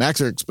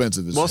Macs are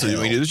expensive as Well, also, hell.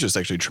 I mean, there's just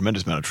actually a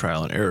tremendous amount of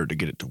trial and error to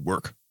get it to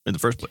work in the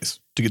first place,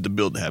 to get the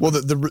build to happen.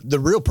 Well, the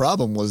real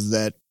problem was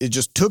that it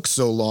just took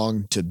so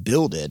long to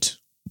build it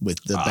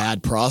with the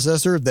bad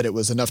processor that it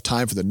was enough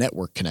time for the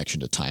network connection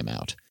to time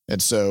out.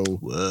 And so,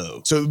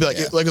 Whoa. so it would be like,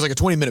 it was like a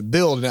 20-minute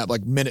build, and at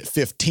like minute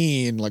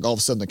 15, like all of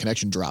a sudden the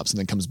connection drops and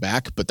then comes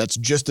back. But that's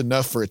just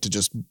enough for it to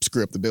just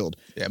screw up the build.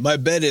 Yeah, my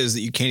bet is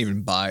that you can't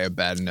even buy a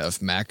bad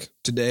enough Mac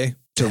today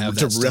to have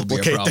to that still be a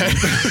replicate problem.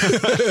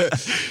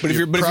 But if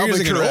you're probably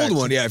using an correct. old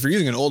one, if you're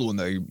using an old one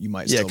though, you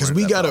might. Yeah, still because run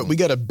we into that got problem. we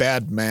got a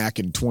bad Mac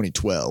in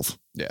 2012,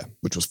 Yeah,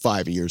 which was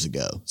 5 years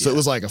ago. So it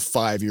was like a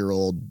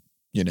 5-year-old,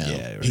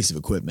 Yeah, right. piece of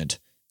equipment.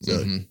 So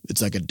Mhm.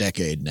 it's like a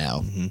decade now.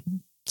 Mhm.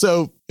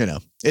 So,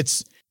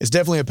 it's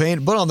definitely a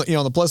pain, but on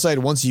the plus side,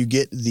 once you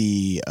get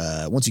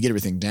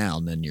everything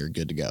down, then you're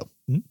good to go.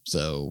 Mhm.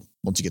 So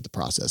once you get the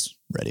process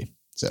ready.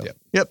 So,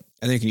 Yep.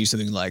 I think you can use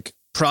something like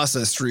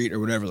Process Street or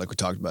whatever, like we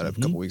talked about a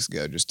couple weeks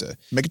ago, just to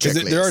make a because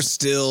checklist. there are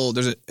still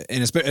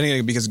and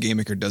especially because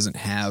GameMaker doesn't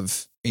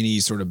have any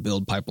sort of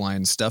build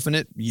pipeline stuff in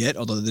it yet,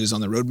 although it is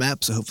on the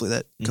roadmap, so hopefully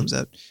that comes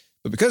out.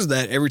 But because of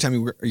that, every time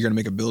you're going to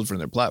make a build for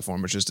their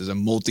platform, it's just as a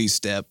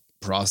multi-step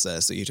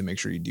process that you have to make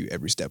sure you do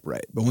every step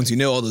right. But once you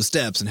know all those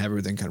steps and have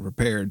everything kind of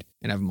prepared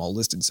and have them all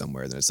listed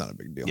somewhere, then it's not a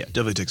big deal. Yeah,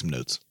 definitely take some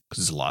notes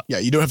because it's a lot. Yeah,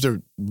 you don't have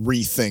to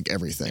rethink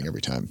everything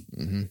every time.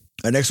 Mm-hmm.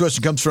 Our next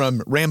question comes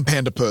from Ram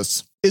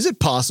Pandapus. Is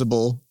it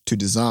possible to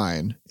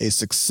design a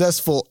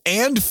successful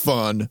and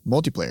fun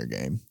multiplayer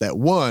game that,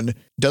 one,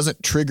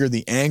 doesn't trigger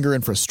the anger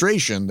and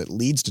frustration that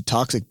leads to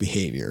toxic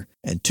behavior,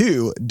 and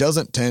two,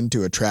 doesn't tend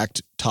to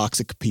attract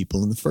toxic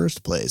people in the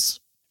first place?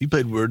 You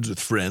played Words with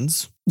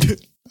Friends.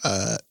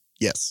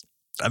 Yes.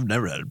 I've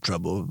never had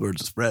trouble with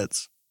Words with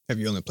Friends. Have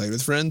you only played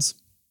with friends?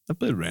 I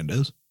played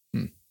randos.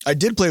 I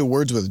did play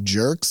Words with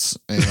Jerks,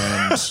 and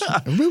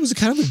everybody was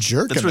kind of a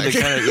jerk. That's in where that they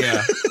game. kind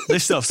of, they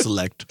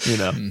self-select,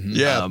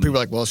 Yeah, people are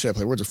like, well, should I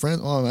play Words with Friends?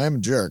 Oh, I'm a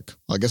jerk.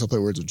 Well, I guess I'll play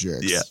Words with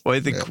Jerks. Yeah. Well,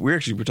 I think Yeah. we were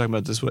talking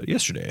about this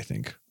yesterday, I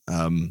think.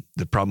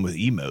 The problem with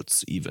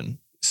emotes even.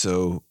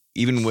 So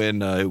even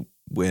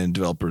when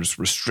developers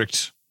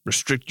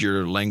restrict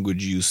your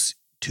language use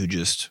to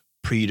just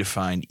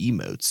predefined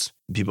emotes,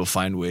 people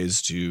find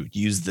ways to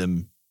use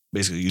them,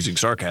 basically using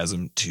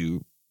sarcasm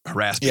to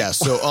harass people. Yeah,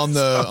 so on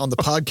the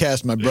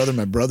podcast, my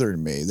brother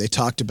and me, they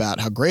talked about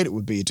how great it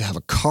would be to have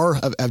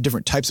have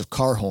different types of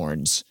car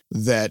horns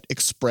that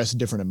express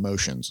different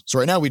emotions. So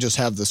right now we just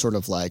have the sort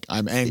of like,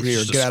 I'm angry or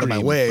It's just get a out of my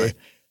scream, way. right.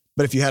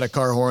 But if you had a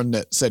car horn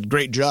that said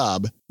great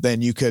job,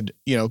 then you could,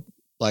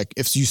 like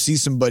if you see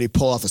somebody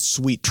pull off a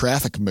sweet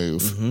traffic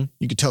move, Mhm.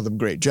 you could tell them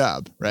great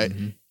job, right?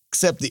 Mhm.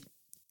 Except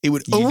it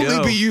would You only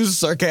know. be used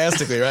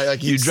sarcastically, right?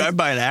 Like You drive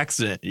by an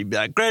accident, you'd be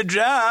like, "Great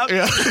job!"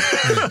 Yeah.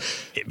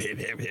 Hip, hip,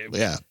 hip, hip.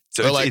 Yeah.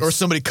 So or it's- like, or it's-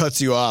 somebody cuts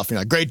you off, and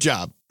you're like, great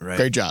job. Right.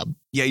 Great job.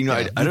 Yeah, I You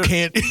don't.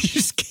 can't, you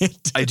just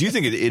can't. I do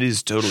think it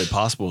is totally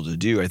possible to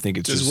do. I think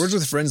it's Does just. Words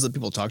with Friends let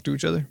people talk to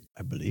each other?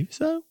 I believe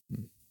so.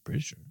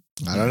 Pretty sure.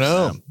 I don't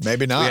know.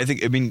 Maybe not.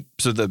 Yeah,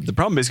 so. The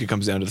problem basically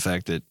comes down to the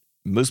fact that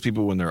most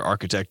people, when they're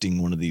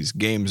architecting one of these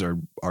games, are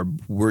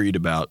worried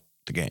about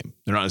the game.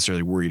 They're not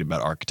necessarily worried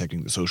about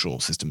architecting the social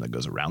system that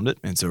goes around it.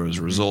 And so as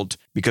a result,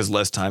 because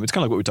less time, it's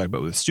kind of like what we talked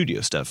about with studio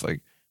stuff.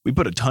 Like we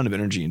put a ton of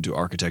energy into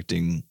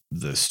architecting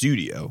the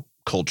studio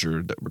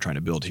culture that we're trying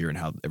to build here and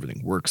how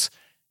everything works.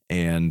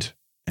 And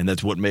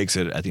that's what makes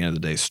it at the end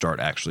of the day start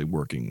actually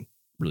working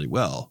really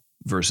well,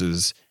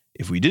 versus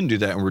if we didn't do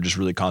that and we're just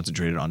really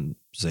concentrated on,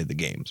 say, the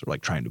games, or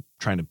like trying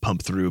to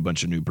pump through a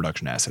bunch of new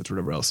production assets or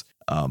whatever else.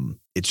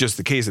 It's just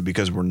the case that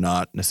because we're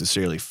not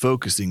necessarily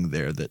focusing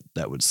there,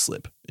 that would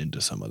slip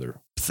into some other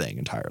thing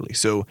entirely.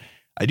 So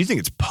I do think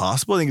it's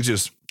possible. I think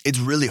it's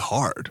really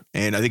hard.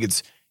 And I think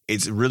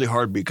it's really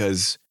hard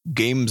because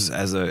games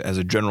as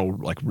a general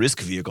like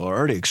risk vehicle are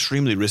already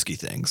extremely risky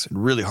things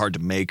and really hard to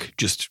make.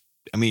 Just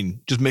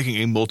making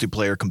a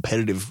multiplayer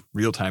competitive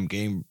real-time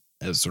game,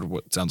 as sort of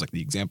what sounds like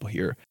the example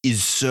here,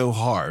 is so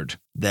hard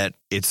that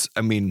I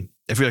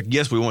feel like,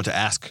 yes, we want to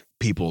ask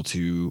people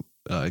to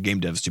game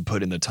devs to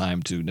put in the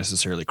time to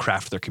necessarily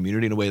craft their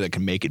community in a way that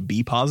can make it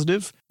be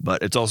positive,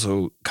 but it's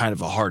also kind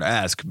of a hard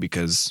ask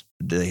because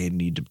they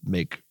need to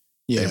make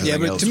Yeah. Yeah,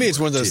 but else to me, it's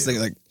one of work, those too.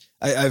 things.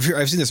 Like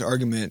I've seen this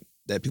argument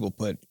that people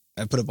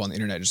I put up on the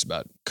internet just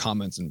about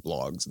comments and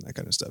blogs and that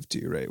kind of stuff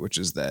too, right? Which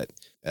is that,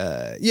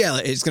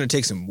 it's going to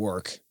take some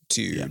work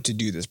to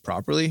do this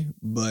properly.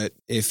 But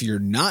if you're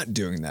not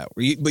doing that,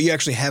 but you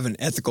actually have an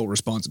ethical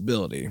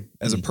responsibility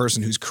as a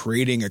person who's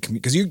creating a community,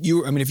 because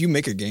if you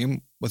make a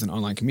game with an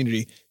online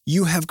community,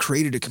 you have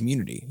created a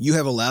community. You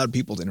have allowed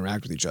people to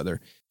interact with each other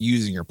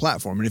using your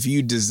platform. And if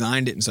you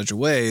designed it in such a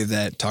way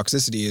that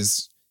toxicity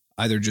is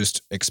either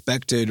just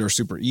expected or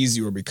super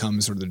easy or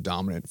becomes sort of the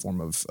dominant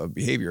form of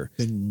behavior.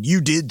 Then you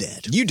did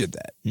that. You did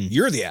that.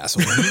 You're the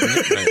asshole.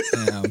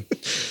 Right?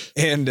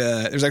 And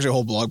there's actually a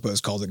whole blog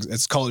post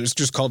it's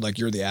just called like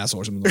 "You're the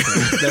asshole" or something like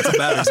that. That's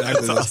about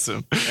exactly That's this.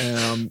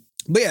 awesome.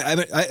 But yeah, I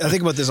mean, I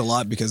think about this a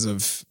lot because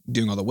of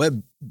doing all the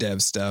web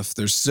dev stuff.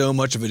 There's so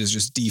much of it is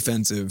just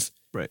defensive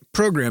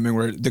programming,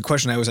 where the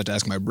question I always have to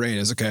ask my brain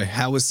is, okay,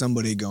 how is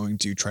somebody going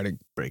to try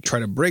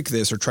to break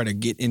this or try to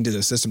get into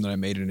the system that I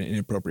made in an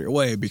inappropriate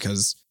way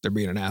because they're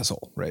being an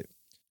asshole, right?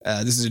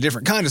 This is a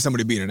different kind of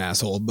somebody being an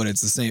asshole, but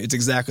it's the same. It's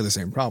exactly the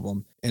same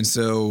problem. And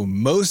so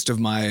most of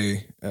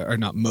my, or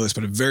not most,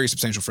 but a very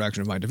substantial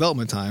fraction of my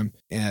development time,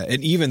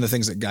 and even the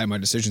things that guide my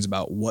decisions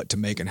about what to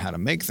make and how to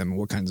make them, and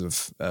what kinds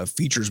of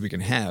features we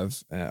can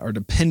have, are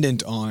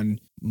dependent on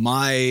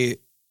my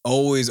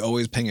always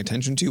paying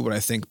attention to what I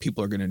think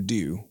people are going to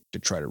do to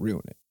try to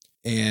ruin it.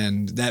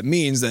 And that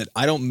means that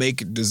I don't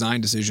make design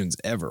decisions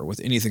ever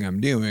with anything I'm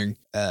doing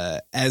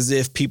as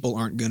if people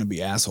aren't going to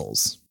be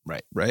assholes.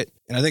 Right.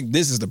 And I think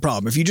this is the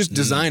problem. If you just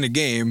design a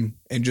game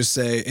and just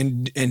say,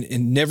 and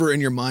never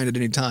in your mind at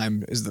any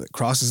time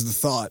crosses the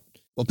thought,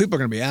 well, people are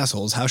going to be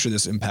assholes. How should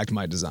this impact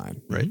my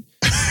design? Right.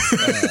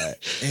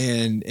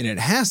 And it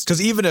has to.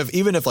 Because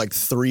even if like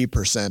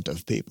 3%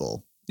 of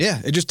people. Yeah,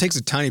 it just takes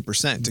a tiny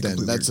percent to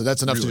completely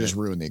that's enough to just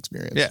ruin the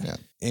experience. Yeah.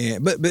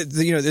 And but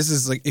this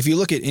is like, if you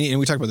look at and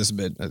we talked about this a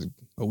bit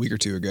a week or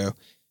two ago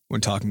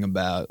when talking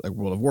about like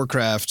World of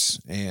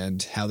Warcraft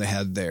and how they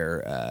had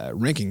their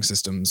ranking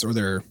systems or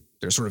their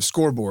sort of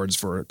scoreboards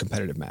for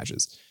competitive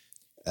matches,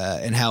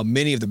 and how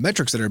many of the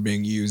metrics that are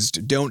being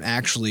used don't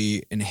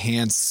actually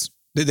enhance.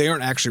 They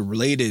aren't actually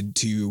related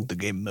to the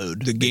game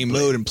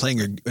mode, and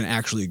playing an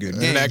actually good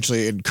game. It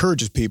actually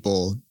encourages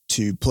people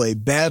to play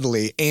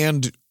badly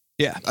and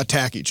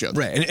attack each other.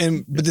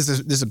 Right. But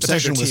this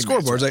obsession with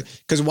scoreboards, like,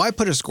 because why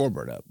put a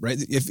scoreboard up, right?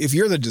 If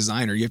you're the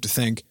designer, you have to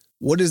think,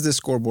 what is this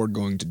scoreboard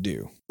going to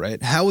do,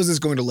 right? How is this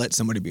going to let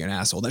somebody be an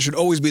asshole? That should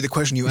always be the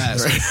question you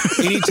ask.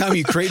 Right. Anytime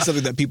you create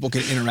something that people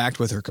can interact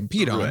with or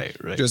compete on,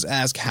 just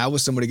ask, how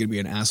is somebody going to be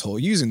an asshole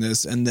using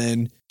this? And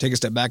then take a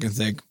step back and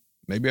think,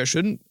 maybe I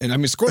shouldn't. And I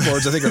mean,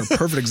 scoreboards, I think, are a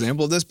perfect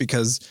example of this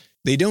because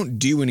they don't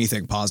do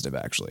anything positive,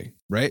 actually,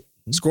 right?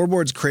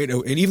 Scoreboards create,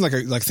 and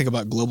even like think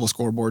about global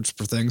scoreboards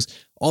for things.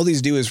 All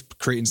these do is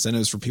create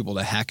incentives for people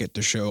to hack it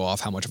to show off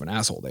how much of an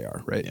asshole they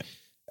are, right?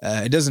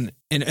 Yeah. It doesn't,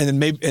 and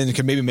it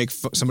can maybe make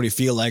somebody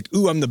feel like,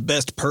 ooh, I'm the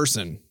best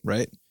person,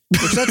 right?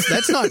 Which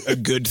that's not a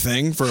good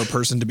thing for a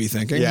person to be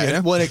thinking. Yeah. You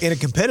know? Well, in a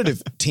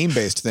competitive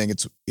team-based thing,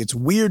 it's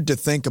weird to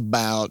think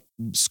about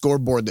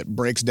scoreboard that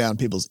breaks down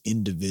people's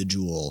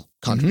individual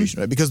contribution,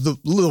 right? Because the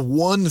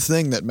one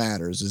thing that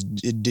matters is,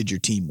 did your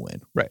team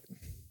win? Right.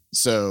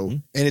 So,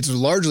 and it's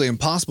largely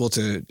impossible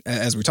to,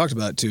 as we talked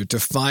about, to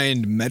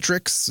find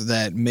metrics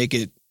that make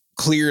it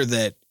clear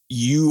that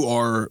you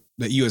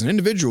as an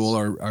individual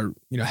are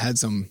had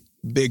some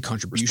big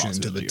contribution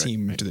to the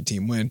team to the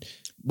team win.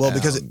 Well,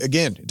 because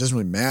again, it doesn't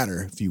really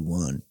matter if you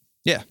won.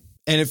 Yeah,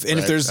 and if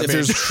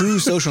there's true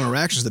social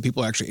interactions that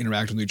people actually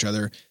interact with each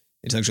other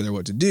and tell each other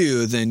what to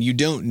do, then you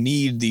don't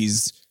need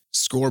these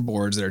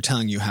scoreboards that are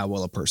telling you how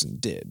well a person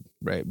did,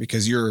 right?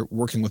 Because you're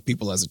working with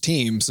people as a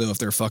team. So if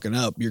they're fucking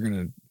up, you're going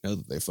to know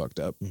that they fucked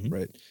up.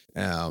 Right.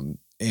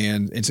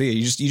 And so, yeah,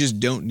 you just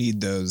don't need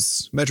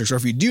those metrics, or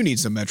if you do need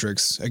some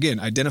metrics,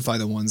 again, identify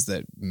the ones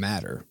that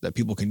matter that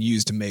people can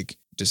use to make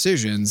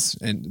decisions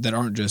and that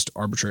aren't just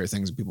arbitrary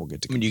things that people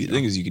get to. The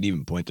thing is, you could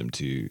even point them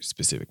to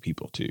specific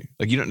people too.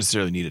 Like you don't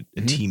necessarily need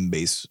a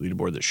team-based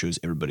leaderboard that shows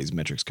everybody's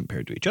metrics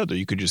compared to each other.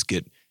 You could just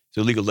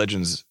so League of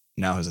Legends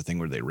now has a thing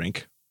where they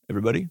rank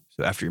everybody.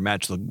 So after your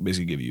match, they'll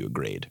basically give you a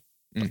grade,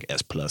 like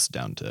S+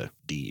 down to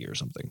D or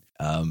something.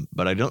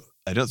 But I don't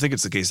think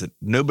it's the case that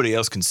nobody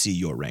else can see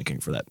your ranking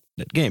for that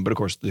game. But of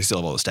course, they still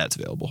have all the stats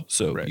available,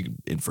 so you can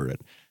infer it.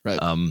 Right.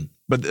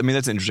 But I mean,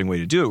 that's an interesting way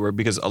to do it,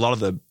 because a lot of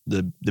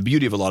the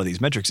beauty of a lot of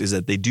these metrics is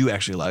that they do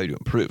actually allow you to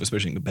improve,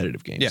 especially in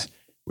competitive games. Yeah.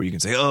 Where you can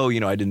say, oh,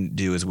 I didn't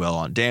do as well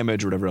on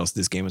damage or whatever else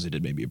this game as I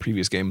did maybe a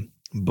previous game.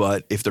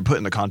 But if they're put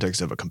in the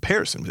context of a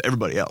comparison with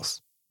everybody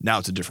else, now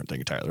it's a different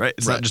thing entirely, right?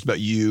 It's not just about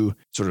you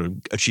sort of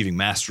achieving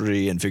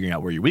mastery and figuring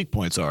out where your weak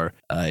points are.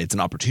 It's an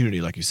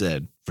opportunity, like you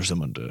said, for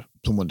someone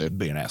to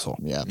be an asshole.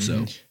 Yeah.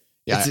 So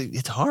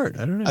it's hard. I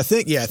don't know. I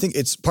think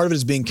it's part of it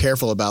is being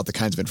careful about the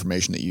kinds of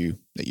information that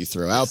you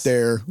throw out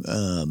there.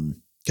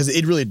 Because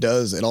it really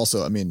does. It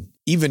also, I mean,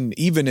 even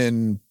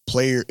in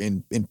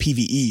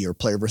PvE or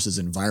player versus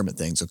environment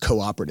things or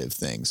cooperative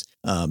things,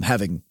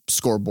 having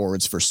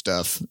scoreboards for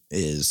stuff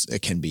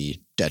it can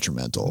be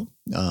detrimental.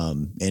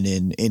 And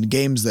in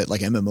games that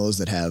like MMOs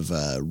that have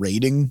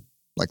rating,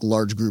 like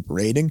large group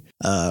rating,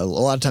 a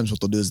lot of times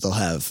what they'll do is they'll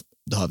have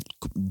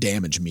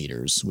damage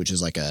meters, which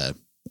is like a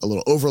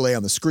little overlay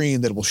on the screen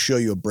that will show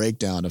you a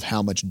breakdown of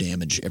how much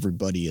damage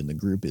everybody in the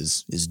group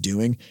is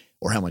doing,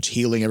 or how much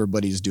healing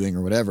everybody's doing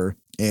or whatever.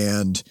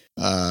 And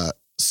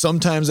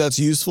sometimes that's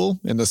useful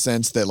in the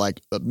sense that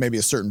like maybe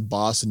a certain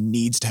boss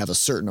needs to have a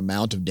certain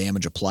amount of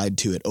damage applied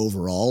to it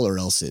overall, or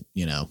else it,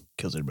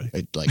 kills everybody.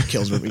 It like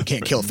kills everybody. You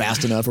can't kill it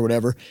fast enough or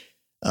whatever.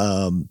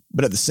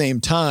 But at the same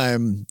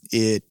time,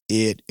 it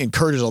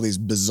encourages all these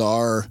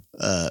bizarre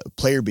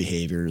player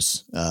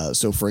behaviors.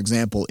 So for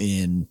example,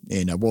 in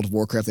World of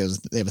Warcraft,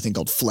 they have a thing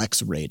called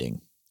flex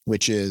rating,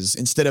 which is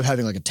instead of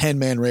having like a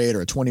 10-man raid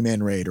or a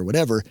 20-man raid or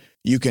whatever,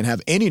 you can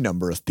have any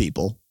number of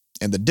people.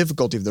 And the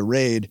difficulty of the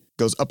raid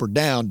goes up or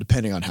down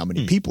depending on how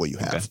many people you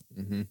have.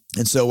 Mm-hmm.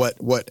 And so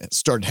what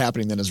started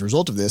happening then as a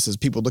result of this is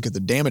people look at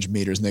the damage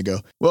meters and they go,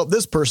 well,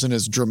 this person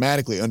is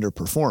dramatically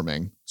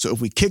underperforming. So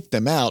if we kick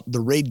them out, the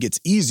raid gets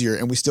easier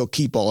and we still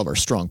keep all of our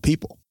strong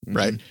people.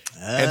 Right.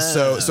 And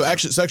so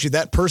actually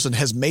that person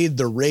has made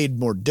the raid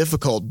more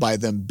difficult by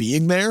them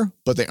being there,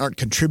 but they aren't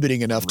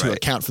contributing enough to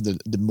account for the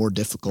more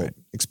difficult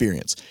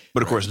experience.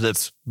 But of course,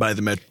 that's by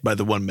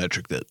the one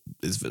metric that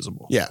is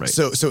visible. Yeah. Right.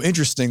 So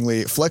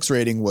interestingly, flex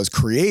rating was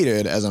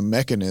created as a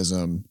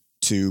mechanism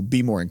to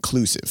be more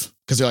inclusive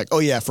because they're like, oh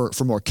yeah, for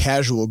more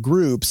casual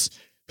groups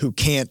who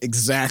can't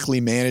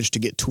exactly manage to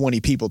get 20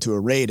 people to a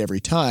raid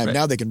every time,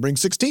 now they can bring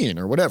 16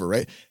 or whatever,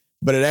 right?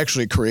 But it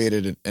actually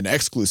created an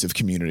exclusive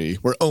community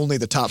where only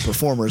the top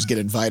performers get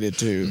invited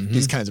to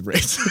these kinds of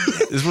raids.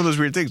 It's one of those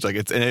weird things. Like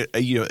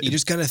you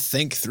just got to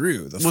think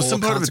through the full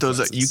some part of it though is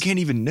that you can't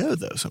even know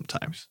though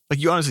sometimes. Like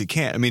you honestly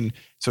can't. I mean,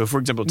 so for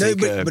example,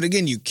 but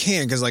again, you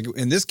can because like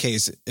in this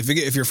case,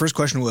 if your first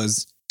question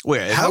was,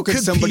 how could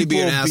somebody be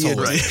an asshole?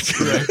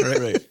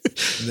 Right.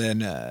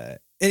 Then.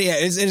 And yeah,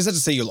 it's not to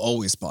say you'll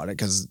always spot it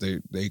because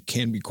they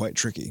can be quite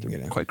tricky,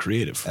 quite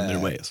creative in their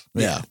ways.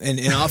 Yeah. And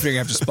often you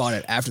have to spot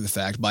it after the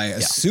fact by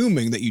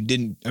assuming that you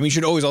didn't. I mean, you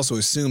should always also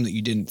assume that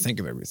you didn't think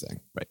of everything.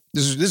 Right.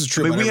 This is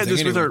true. I mean, we had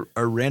this with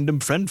our random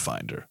friend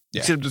finder. Yeah.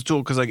 Except this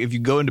tool because like if you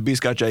go into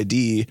Bscotch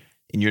ID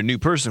and you're a new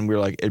person,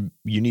 we're like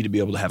you need to be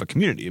able to have a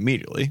community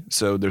immediately.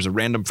 So there's a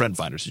random friend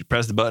finder. So you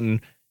press the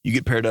button, you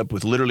get paired up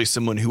with literally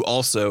someone who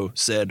also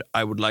said,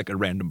 "I would like a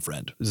random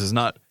friend." This is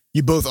not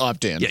you both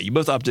opt in. Yeah, you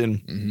both opt in.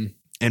 Mm-hmm.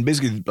 And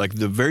basically, like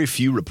the very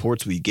few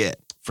reports we get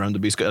from the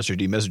Bscotch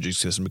ID messaging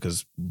system,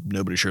 because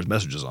nobody shares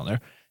messages on there,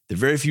 the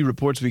very few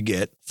reports we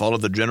get follow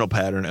the general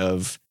pattern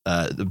of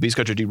the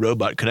Bscotch ID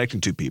robot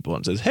connecting to people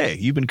and says, "Hey,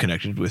 you've been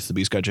connected with the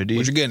Bscotch ID."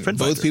 Which again, friend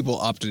both finder. people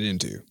opted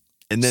into.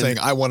 And then saying,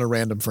 "I want a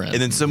random friend,"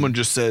 and then someone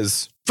just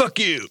says, "Fuck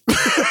you,"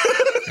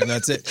 and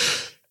that's it.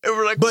 And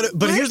we're like, but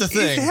here's the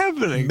thing: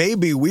 happening?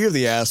 Maybe we're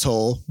the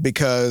asshole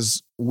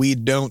because we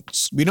don't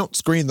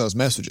screen those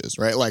messages,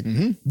 right? Like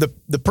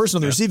the person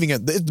on the receiving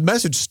end, the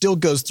message still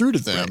goes through to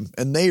them,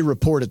 and they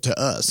report it to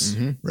us,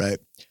 right?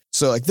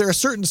 So like there are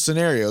certain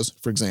scenarios,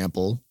 for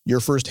example, your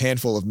first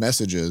handful of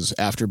messages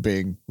after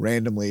being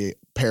randomly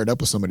paired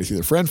up with somebody through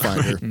the friend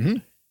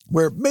finder.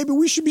 Where maybe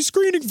we should be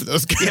screening for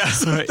those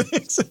guys. Yeah, right.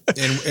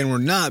 and we're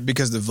not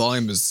because the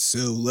volume is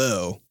so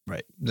low,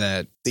 right?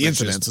 That the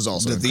incidence is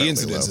also the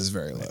incidence is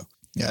very low.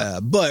 Yeah,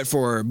 but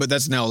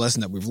that's now a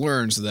lesson that we've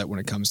learned, so that when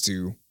it comes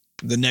to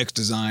the next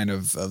design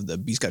of the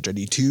Bscotch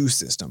ID 2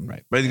 system,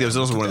 right? But I think there's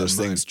also one of those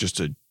things just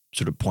to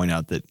sort of point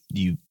out that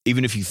you,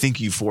 even if you think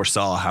you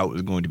foresaw how it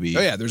was going to be,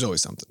 oh yeah, there's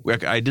always something.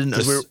 I didn't.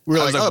 We're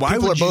like, why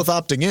people are both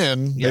opting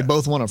in? They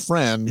both want a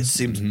friend. It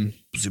seems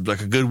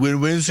like a good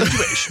win-win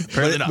situation.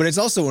 but it's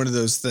also one of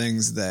those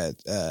things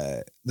that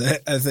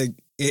that I think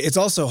it's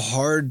also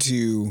hard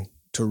to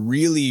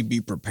really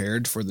be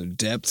prepared for the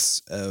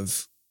depths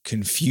of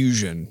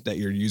confusion that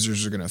your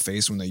users are going to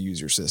face when they use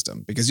your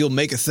system, because you'll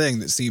make a thing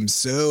that seems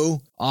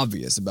so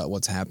obvious about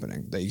what's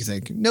happening that you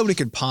think nobody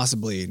could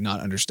possibly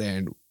not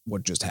understand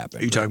what just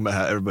happened. Are you talking about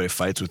how everybody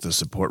fights with the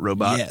support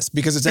robot? Yes,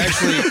 because it's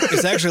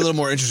actually a little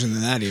more interesting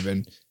than that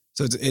even.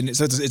 So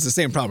it's the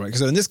same problem. Right?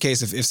 So in this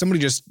case, if somebody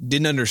just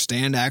didn't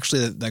understand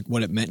actually like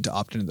what it meant to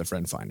opt into the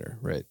friend finder,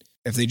 right?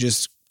 If they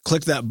just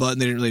clicked that button,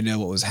 they didn't really know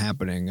what was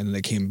happening, and then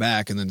they came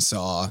back and then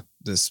saw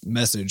this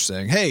message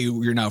saying, "Hey,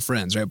 you're now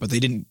friends," right? But they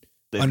didn't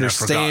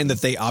understand that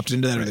they opted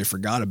into that or they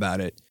forgot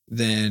about it.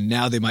 Then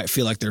now they might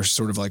feel like they're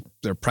sort of like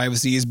their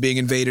privacy is being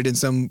invaded in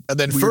some. And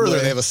then further,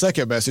 they have a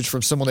second message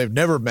from someone they've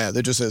never met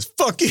that just says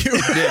 "fuck you."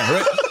 Yeah,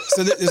 right.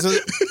 So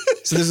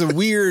there's a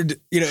weird,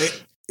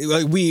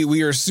 like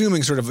we are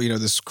assuming sort of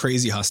this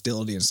crazy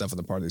hostility and stuff on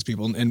the part of these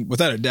people, and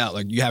without a doubt,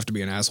 like you have to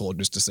be an asshole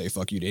just to say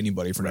 "fuck you" to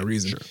anybody for no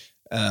reason. Sure.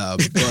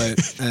 But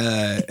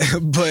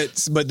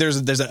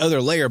there's that other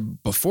layer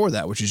before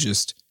that, which is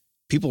just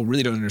people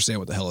really don't understand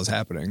what the hell is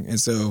happening, and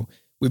so.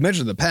 We've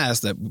mentioned in the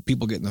past that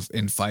people get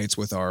in fights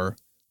with our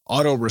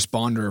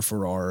autoresponder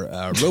for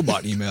our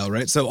robot email,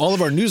 right? So all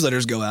of our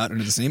newsletters go out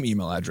under the same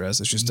email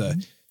address. It's just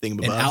an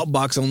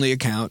outbox only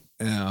account,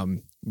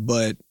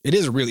 but it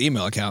is a real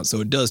email account, so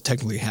it does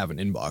technically have an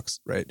inbox,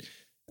 right?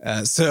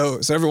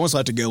 So every once in a while I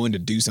have to go in to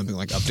do something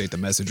like update the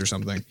message or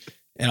something,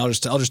 and I'll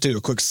just do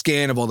a quick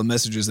scan of all the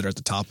messages that are at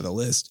the top of the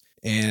list,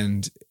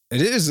 and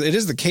it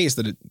is the case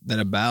that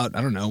about,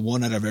 I don't know,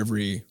 one out of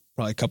every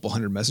probably a couple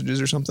hundred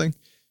messages or something.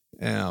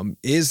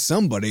 Is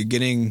somebody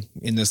getting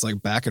in this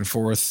like back and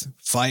forth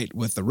fight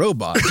with the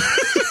robot,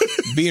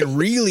 being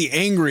really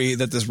angry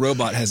that this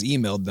robot has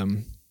emailed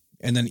them,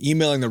 and then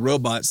emailing the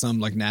robot some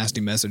like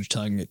nasty message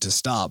telling it to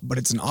stop, but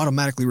it's an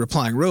automatically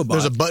replying robot.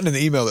 There's a button in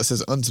the email that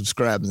says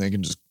unsubscribe, and they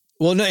can just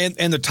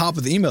and the top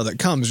of the email that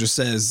comes just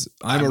says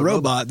I'm a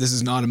robot. This is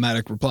an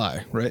automatic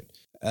reply, right?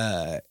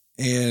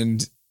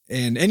 And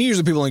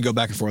usually people only go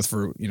back and forth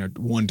for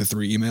 1 to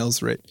 3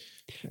 emails, right?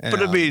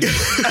 But I mean,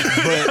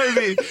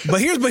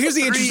 But here's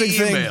the interesting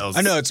thing. emails.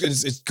 I know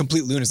it's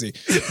complete lunacy.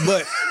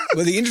 But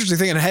the interesting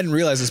thing, and I hadn't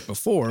realized this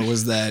before,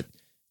 was that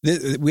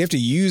we have to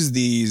use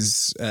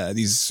these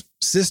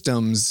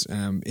systems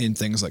in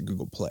things like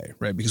Google Play,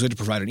 right? Because we have to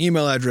provide an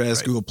email address.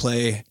 Right. Google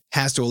Play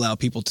has to allow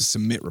people to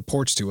submit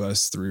reports to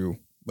us through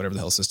whatever the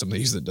hell system they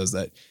use that does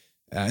that.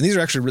 And these are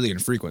actually really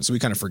infrequent, so we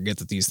kind of forget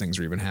that these things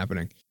are even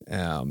happening.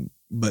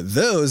 But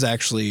those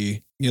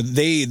actually,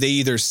 they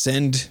either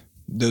send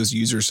those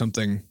users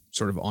something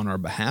sort of on our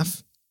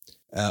behalf,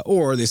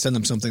 or they send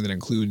them something that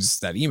includes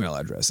that email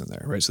address in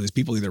there, right? So these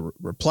people either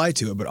reply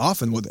to it, but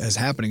often what is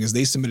happening is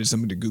they submitted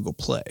something to Google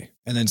Play,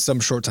 and then some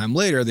short time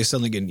later, they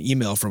suddenly get an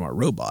email from our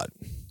robot,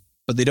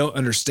 but they don't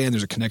understand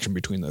there's a connection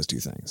between those two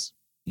things,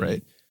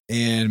 right?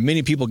 And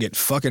many people get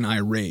fucking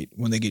irate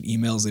when they get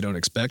emails they don't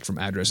expect from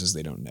addresses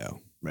they don't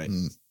know. right.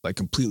 Like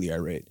completely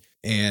irate.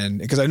 And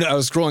because I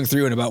was scrolling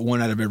through, and about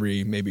one out of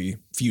every maybe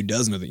few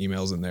dozen of the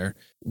emails in there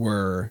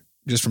were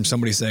just from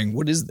somebody saying,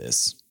 "What is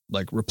this?"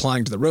 Like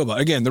replying to the robot.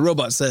 Again, the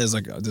robot says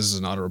like, "This is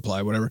an auto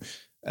reply," whatever.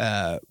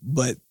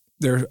 But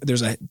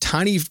there's a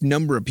tiny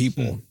number of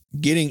people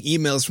getting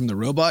emails from the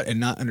robot and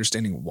not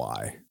understanding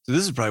why. So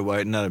this is probably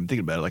why, now that I'm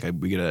thinking about it, like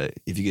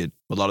if you get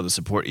a lot of the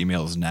support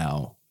emails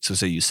now, so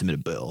say you submit a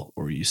bill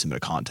or you submit a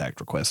contact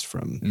request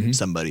from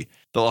somebody,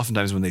 they'll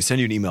oftentimes, when they send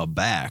you an email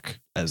back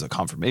as a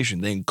confirmation,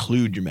 they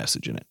include your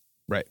message in it.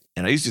 Right.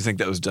 And I used to think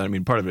that was done. I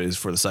mean, part of it is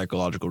for the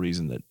psychological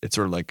reason that it's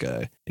sort of like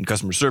in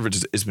customer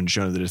service, it's been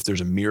shown that if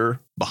there's a mirror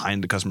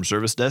behind the customer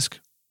service desk,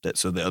 that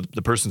so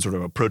the person sort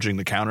of approaching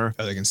the counter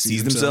They can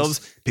sees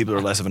themselves, people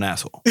are less of an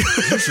asshole.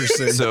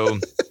 Interesting. So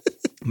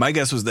my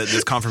guess was that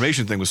this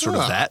confirmation thing was sort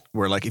of that,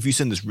 where like if you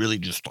send this really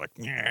just like,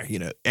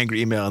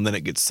 angry email and then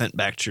it gets sent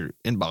back to your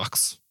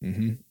inbox,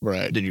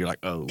 Right. then you're like,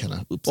 oh,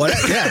 oops. Well,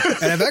 yeah.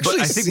 And I've actually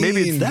But I think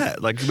maybe it's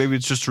that. Like maybe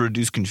it's just to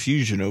reduce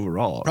confusion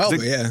overall.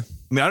 Probably, yeah.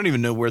 I mean, I don't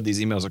even know where these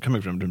emails are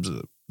coming from in terms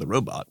of the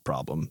robot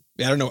problem.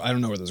 Yeah, I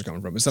don't know where those are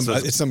coming from.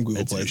 It's some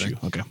Google Play thing.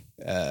 Okay.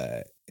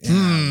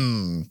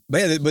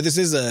 But yeah, but this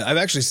is I've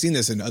actually seen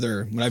this in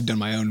when I've done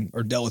my own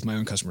or dealt with my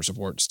own customer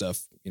support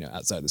stuff,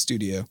 outside the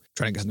studio,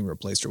 trying to get something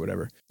replaced or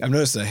whatever. I've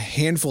noticed a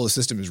handful of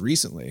systems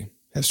recently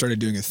have started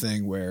doing a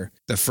thing where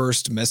the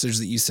first message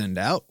that you send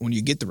out, when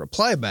you get the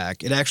reply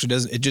back, it actually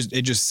doesn't, it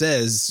just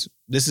says,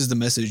 this is the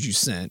message you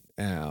sent.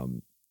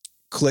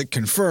 Click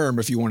confirm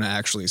if you want to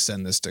actually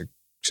send this to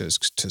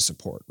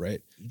support, right?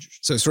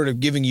 So sort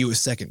of giving you a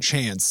second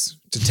chance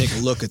to take a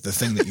look at the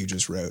thing that you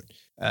just wrote,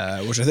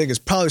 which I think is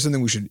probably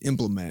something we should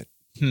implement.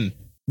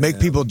 Make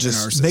people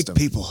system.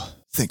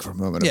 think for a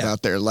moment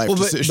about their life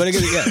decisions. But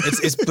again,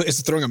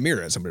 it's throwing a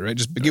mirror at somebody, right?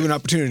 Just give an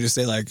opportunity to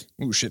say like,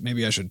 oh shit,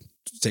 maybe I should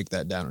take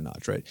that down a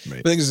notch, right? But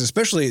I think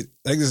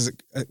this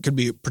could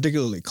be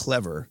particularly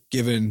clever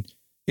given,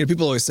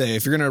 people always say,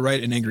 if you're going to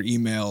write an angry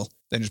email,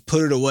 then just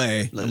put it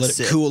away, let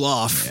it cool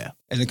off,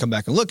 and then come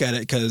back and look at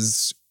it,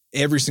 because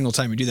every single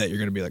time you do that, you're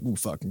going to be like, "Ooh,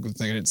 fuck, good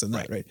thing I didn't send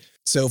that," right?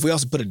 So if we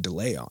also put a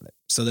delay on it,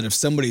 so that if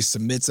somebody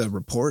submits a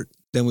report,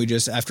 then we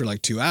just, after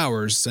like 2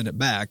 hours, send it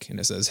back, and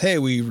it says, "Hey,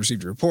 we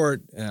received a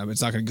report.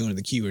 It's not going to go into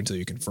the queue until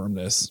you confirm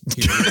this."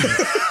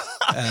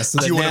 So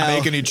do you want to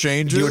make any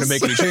changes?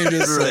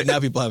 So that now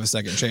people have a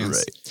second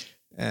chance.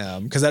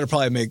 Right. Because that'll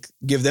probably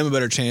give them a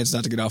better chance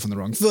not to get off on the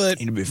wrong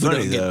foot. It'd be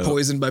funny, get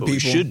poisoned by people. What we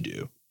should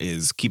do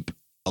is keep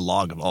a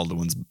log of all the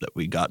ones that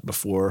we got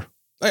before.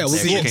 Oh, yeah,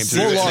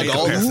 we'll log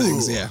all the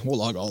things. Yeah, we'll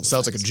log all the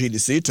Sounds things. like a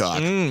GDC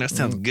talk. That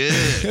sounds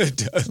good.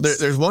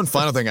 There's one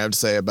final thing I would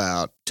say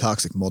about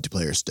toxic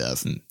multiplayer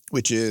stuff,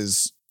 which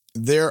is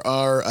there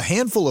are a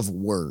handful of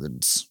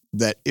words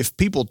that if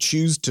people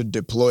choose to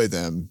deploy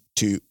them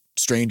to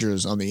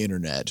strangers on the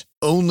internet,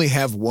 only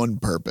have one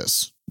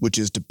purpose, which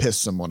is to piss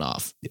someone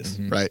off,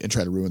 right? And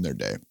try to ruin their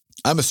day.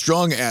 I'm a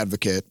strong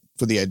advocate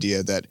for the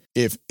idea that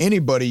if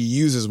anybody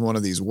uses one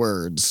of these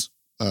words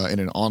in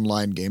an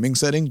online gaming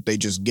setting, they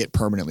just get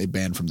permanently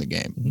banned from the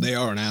game. They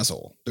are an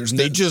asshole.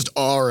 They just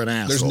are an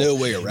asshole. There's no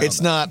way around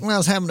It's not, I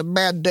was having a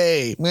bad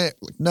day.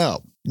 No,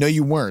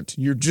 you weren't.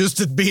 You're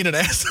just being an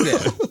asshole.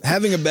 Yeah.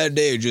 Having a bad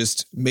day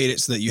just made it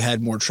so that you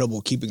had more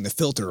trouble keeping the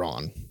filter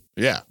on.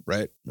 Yeah.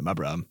 Right? Not my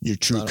problem. Your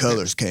true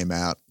colors came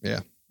out. Yeah.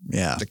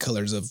 Yeah. The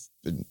colors of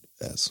an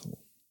asshole.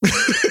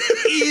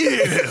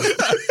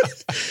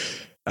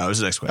 What's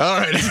the next question? All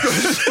right.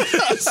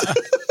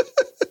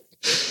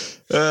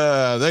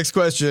 Next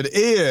question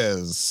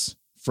is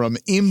from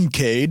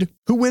Imcade.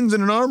 Who wins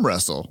in an arm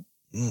wrestle?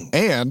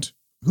 And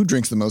who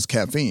drinks the most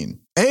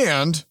caffeine?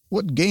 And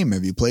what game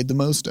have you played the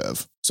most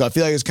of? So I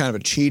feel like it's kind of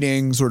a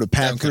cheating sort of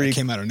pack three.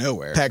 Came out of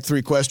nowhere. Pack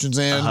 3 questions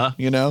in,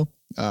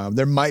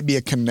 there might be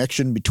a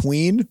connection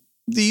between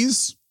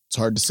these. It's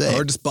hard to say.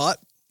 Hard to spot.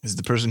 Is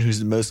the person who's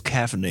the most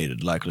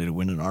caffeinated likely to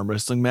win an arm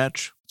wrestling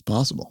match? It's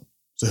possible.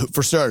 So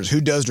for starters,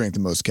 who does drink the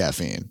most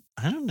caffeine?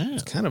 I don't know.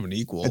 It's kind of an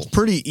equal. It's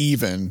pretty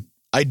even.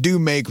 I do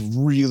make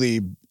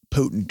really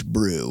potent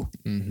brew.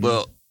 Mm-hmm.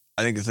 Well,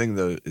 I think the thing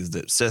though is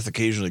that Seth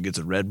occasionally gets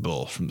a Red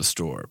Bull from the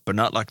store, but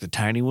not like the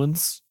tiny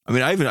ones. I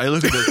mean, I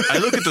look at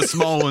the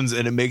small ones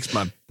and it makes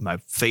my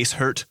face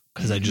hurt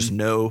because I just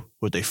know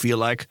what they feel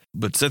like.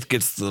 But Seth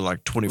gets the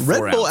like 24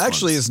 Red Bull ounce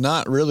actually ones. is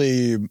not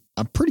really.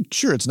 I'm pretty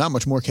sure it's not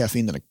much more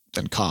caffeine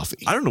than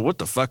coffee. I don't know what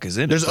the fuck is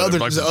in There's it. but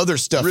there's other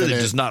stuff really in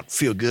it. does not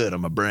feel good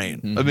on my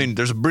brain. I mean,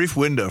 there's a brief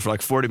window for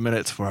like 40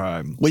 minutes where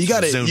I'm Well, you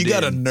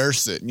gotta in.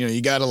 nurse it. You know,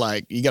 you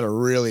gotta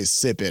really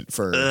sip it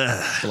for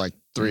like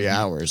 3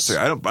 hours. So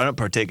I don't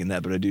partake in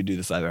that, but I do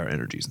the 5 hour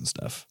energies and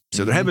stuff. So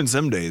Mm-hmm. there have been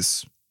some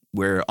days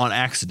where on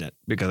accident,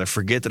 because I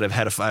forget that I've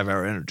had a 5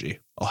 hour energy,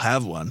 I'll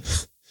have one,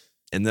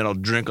 and then I'll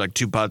drink like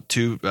two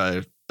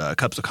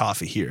cups of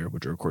coffee here,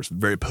 which are of course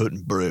very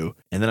potent brew,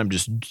 and then I'm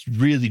just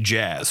really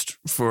jazzed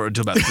for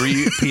until about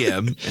 3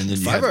 p.m. and then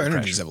 5 hour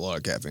energies have a lot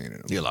of caffeine in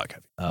them. Yeah, a lot of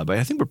caffeine. But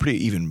I think we're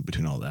pretty even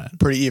between all that.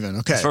 Pretty even.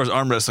 Okay. As far as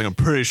arm wrestling, I'm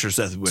pretty sure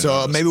Seth would win.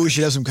 So maybe we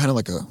should have some kind of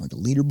like a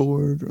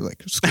leaderboard or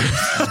like a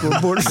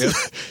scoreboard.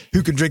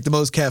 Who can drink the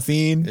most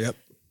caffeine? Yep.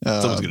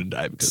 someone's gonna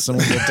die because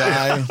Someone will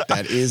die.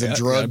 That is a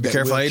drug. Be that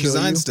careful will how you kill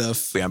design you.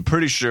 stuff. I'm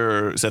pretty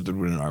sure Seth would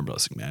win an arm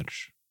wrestling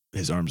match.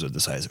 His arms are the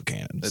size of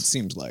cannons. That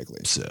seems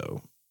likely.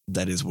 So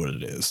that is what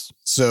it is.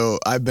 So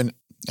I've been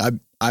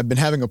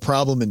having a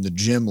problem in the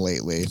gym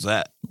lately, What's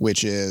that?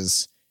 which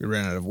is We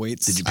ran out of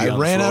weights. Did you pee I on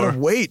the ran out floor? of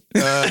weight.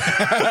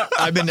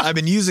 I've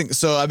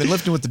been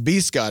lifting with the B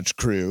Scotch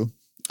crew,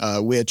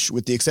 which,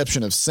 with the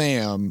exception of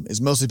Sam,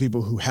 is mostly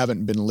people who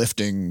haven't been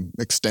lifting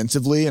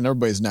extensively, and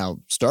everybody's now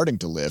starting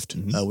to lift,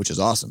 which is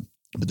awesome.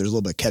 But there's a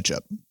little bit of catch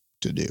up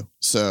to do.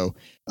 So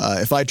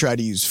if I try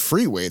to use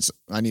free weights,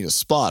 I need a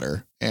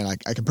spotter, and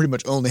I can pretty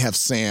much only have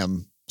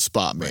Sam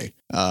spot me.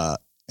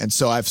 And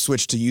so I've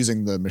switched to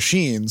using the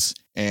machines,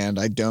 and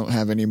I don't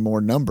have any more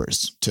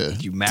numbers to.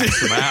 You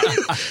maxed them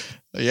out.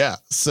 Yeah,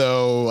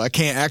 so I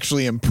can't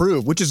actually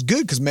improve, which is good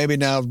because maybe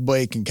now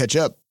everybody can catch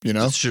up. You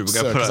know, That's true. We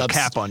gotta 'cause put a I'm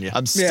cap on you.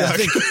 I'm Yeah,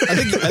 stuck.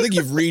 I think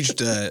you've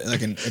reached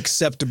like an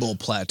acceptable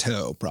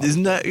plateau. Probably.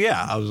 Isn't that?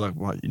 Yeah. I was like,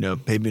 well,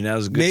 maybe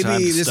now's a good Maybe time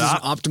to this stop.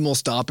 is an optimal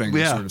stopping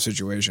Yeah. sort of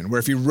situation where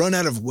if you run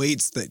out of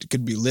weights that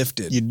could be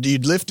lifted,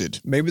 You'd lifted.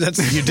 maybe that's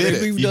You did maybe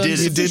it. we've You done did.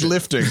 You did sufficient.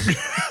 lifting.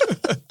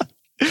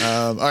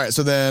 All right.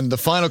 So then the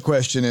final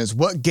question is,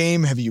 what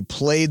game have you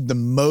played the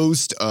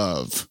most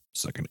of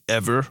It's like an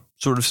ever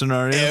sort of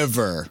scenario.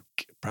 ever?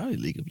 Probably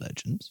League of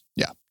Legends.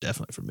 Yeah.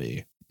 Definitely for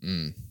me.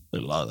 Mm.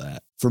 Like a lot of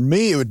that. For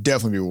me, it would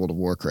definitely be World of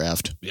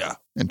Warcraft Yeah.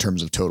 in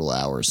terms of total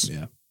hours,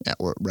 Yeah.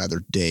 or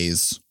rather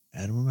days.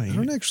 Adam, what I about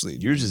don't you? actually.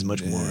 Yours is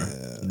much more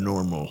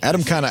normal.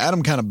 Adam kind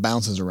of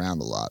bounces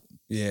around a lot.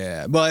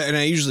 Yeah, but and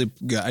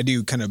I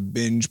do kind of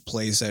binge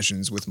play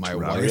sessions with my Terraria,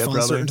 wife on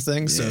probably? certain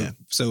things. Yeah.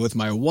 So with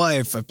my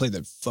wife, I played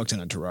that fuck ton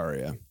of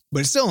Terraria,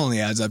 but it still only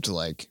adds up to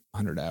like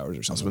 100 hours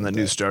or So something. when that like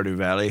new Stardew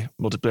Valley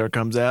multiplayer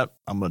comes out,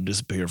 I'm gonna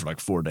disappear for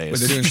like 4 days. But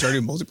they're doing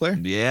Stardew multiplayer.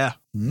 yeah.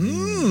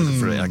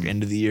 For like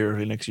end of the year,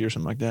 early next year,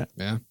 something like that.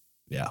 Yeah.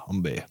 Yeah.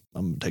 I'm gonna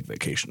take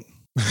vacation.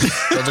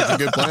 Sounds like a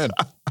good plan.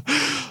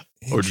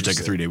 Or just take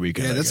a 3-day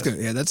weekend. Yeah, I that's guess.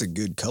 good. Yeah, that's a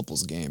good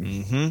couples game.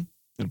 Mm-hmm.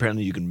 And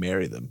apparently you can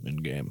marry them in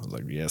game. I was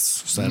like, yes,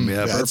 sign me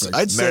up. Yeah, Perfect.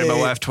 I'd Married my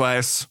say- wife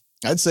twice.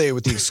 I'd say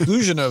with the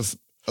exclusion of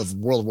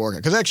World of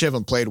Warcraft, because I actually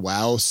haven't played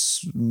WoW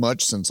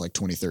much since like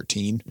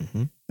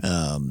 2013.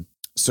 Mhm.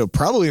 So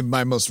probably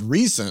my most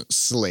recent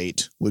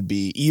slate would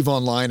be EVE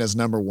Online as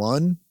number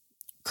 1,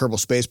 Kerbal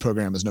Space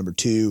Program as number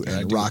 2, Yeah, I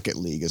and do. Rocket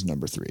League as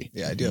number 3.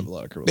 Yeah, I do have a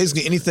lot of Kerbal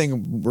Basically, Space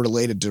anything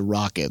related to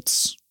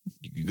rockets,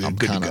 You're I'm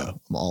good to kind go. of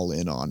I'm all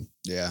in on.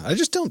 Yeah, I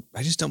just don't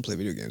play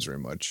video games very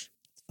much.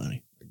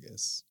 Funny. I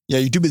guess. Yeah,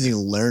 you're too busy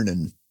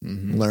learning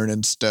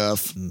Mm-hmm.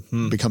 stuff,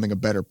 Mm-hmm. becoming a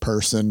better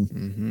person.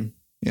 Mm-hmm.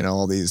 You know,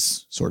 all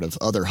these sort of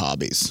other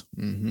hobbies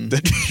Mm-hmm.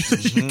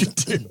 that you can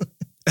do.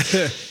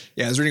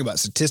 Yeah, I was reading about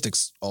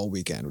statistics all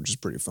weekend, which is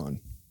pretty fun.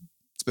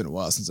 It's been a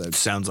while since I've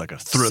Sounds like a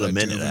thrill a sucked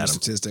minute, in on Adam.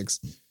 statistics.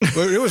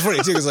 But it was funny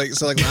too, because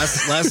like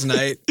last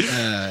night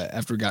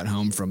after we got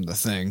home from the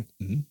thing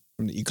Mhm.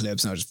 from the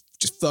eclipse, and I was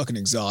just fucking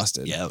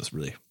exhausted. Yeah, it was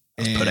really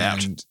put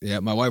out. And, yeah,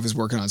 my wife was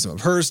working on some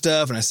of her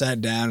stuff, and I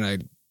sat down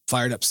and I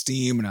fired up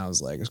Steam, and I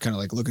was kind of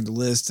like looking at the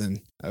list, and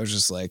I was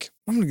just like,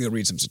 I'm gonna go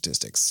read some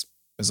statistics.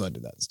 And so I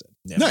did that instead.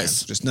 Yeah,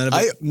 Nice. Just none of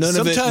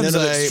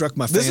it struck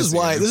my fancy.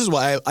 This is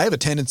why I have a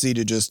tendency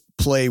to just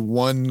play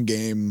one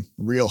game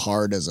real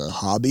hard as a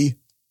hobby,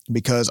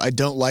 because I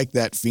don't like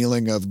that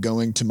feeling of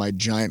going to my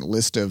giant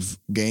list of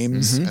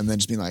games Mhm. and then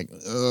just being like,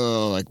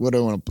 oh, like what do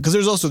I want to? Because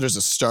there's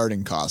a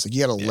starting cost. Like you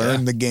got to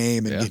learn the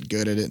game and Yeah. get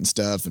good at it and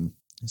stuff. And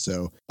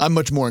so I'm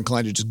much more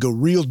inclined to just go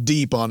real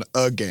deep on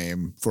a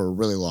game for a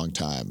really long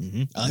time.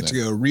 Mhm. I like to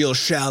go real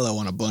shallow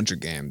on a bunch of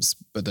games,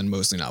 but then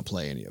mostly not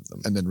play any of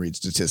them. And then read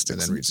statistics. And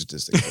then read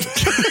statistics.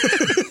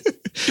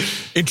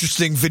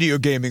 Interesting video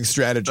gaming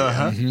strategy.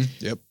 Uh-huh. Mhm.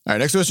 Yep. All right,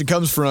 next question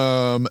comes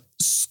from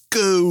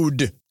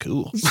Skode.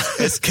 Cool.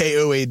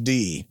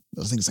 Skoad.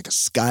 Those things like a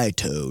sky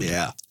toad.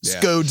 Yeah.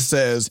 Skode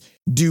says,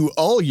 do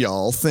all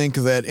y'all think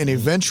that an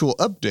eventual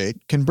update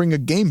can bring a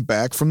game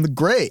back from the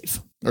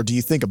grave? Or do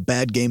you think a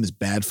bad game is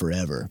bad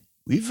forever?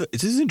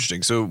 This is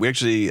interesting. So we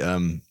actually,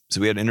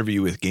 we had an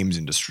interview with Games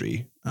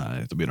Industry.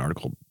 There'll be an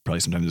article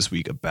probably sometime this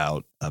week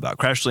about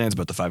Crashlands,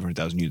 about the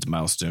 500,000 units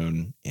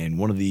milestone. And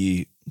one of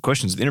the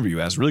questions the interview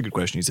asked, a really good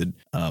question. He said,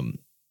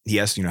 he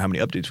asked, how many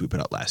updates we put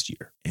out last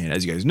year. And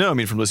as you guys know, I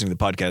mean, from listening to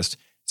the podcast,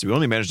 so we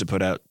only managed to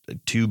put out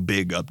 2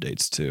 big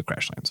updates to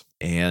Crashlands.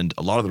 And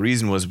a lot of the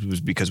reason was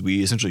because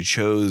we essentially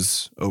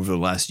chose over the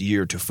last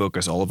year to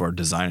focus all of our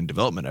design and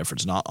development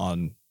efforts, not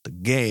on the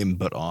game,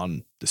 but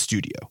on the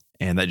studio.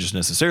 And that just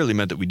necessarily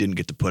meant that we didn't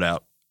get to put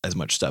out as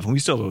much stuff. And we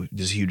still have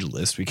this huge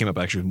list. We came up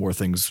actually with more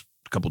things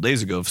a couple of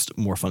days ago, of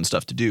more fun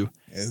stuff to do.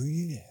 Oh,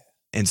 yeah.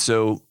 And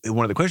so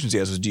one of the questions he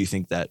asked was, do you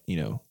think that,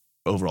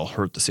 overall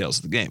hurt the sales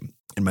of the game?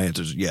 And my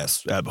answer is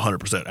yes,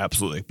 100%,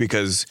 absolutely.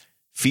 Because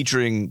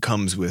featuring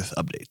comes with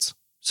updates.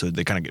 So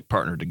they kind of get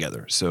partnered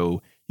together.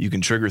 So you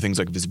can trigger things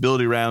like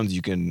visibility rounds.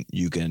 You can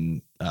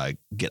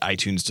get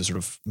iTunes to sort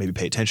of maybe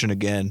pay attention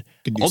again.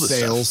 You can do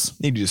sales.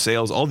 You can do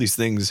sales, all these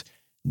things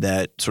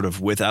that sort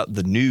of without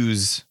the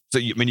news. So,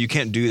 you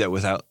can't do that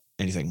without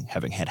anything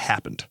having had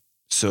happened.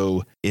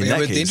 So in that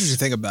case, the interesting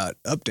thing about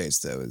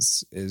updates though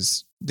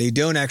is they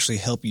don't actually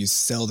help you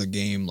sell the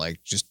game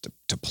like just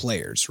to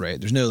players, right?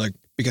 There's no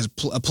because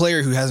a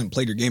player who hasn't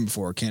played your game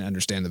before can't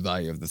understand the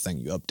value of the thing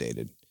you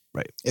updated.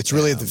 Right. It's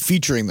really the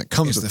featuring that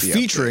comes with the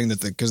featuring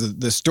update. Because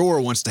the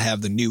store wants to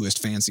have the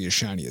newest, fanciest,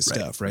 shiniest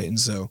stuff, right? And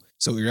so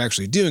what you're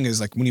actually doing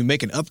is when you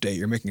make an update,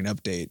 you're making an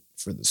update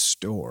for the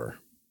store.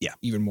 Yeah.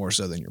 Even more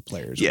so than your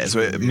players. Yeah.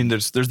 So, I mean,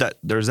 there's that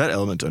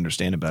element to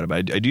understand about it.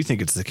 But I do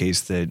think it's the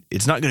case that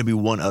it's not going to be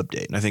one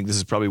update. And I think this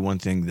is probably one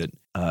thing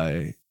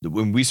that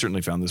when we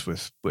certainly found this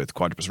with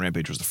Quadrupus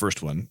Rampage was the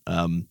first one.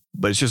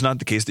 But it's just not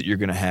the case that you're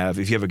going to have,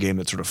 if you have a game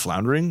that's sort of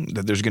floundering,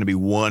 that there's going to be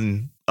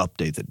one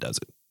update that does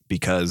it.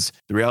 Because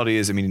the reality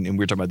is, I mean, and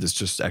we were talking about this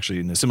just actually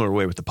in a similar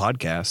way with the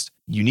podcast,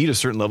 you need a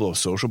certain level of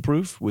social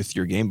proof with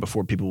your game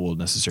before people will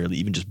necessarily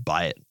even just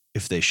buy it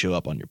if they show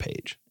up on your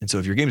page. And so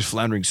if your game is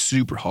floundering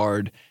super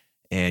hard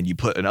and you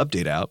put an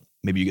update out,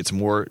 maybe you get some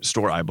more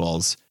store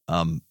eyeballs,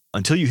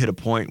 until you hit a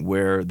point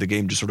where the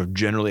game just sort of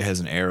generally has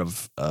an air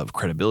of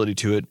credibility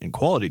to it and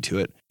quality to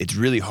it, it's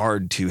really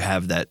hard to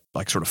have that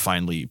sort of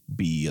finally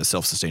be a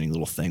self-sustaining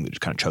little thing that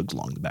just kind of chugs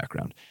along in the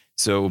background.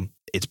 So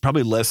it's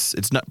probably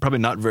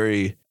not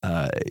very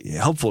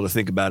helpful to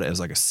think about it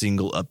as a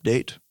single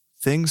update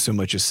thing so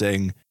much as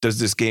saying, does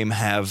this game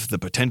have the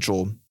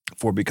potential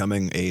for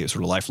becoming a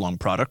sort of lifelong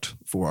product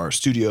for our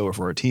studio or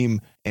for our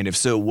team? And if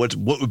so, what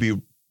would be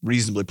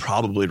reasonably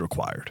probably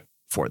required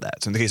for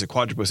that? So in the case of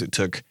Quadrupus, it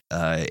took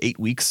 8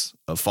 weeks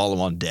of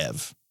follow-on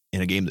dev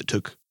in a game that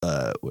took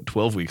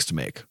 12 weeks to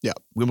make. Yeah.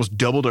 We almost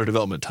doubled our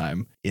development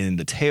time in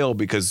the tail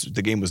because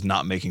the game was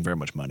not making very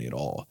much money at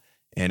all.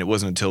 And it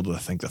wasn't until I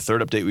think the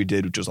third update we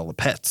did, which was all the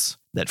pets,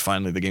 that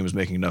finally the game was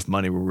making enough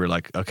money where we were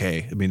like,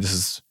 okay, I mean,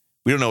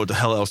 we don't know what the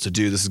hell else to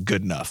do. This is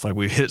good enough.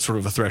 We hit sort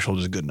of a threshold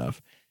is good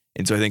enough.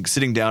 And so I think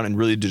sitting down and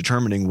really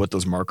determining what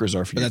those markers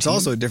are for your team. That's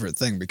also a different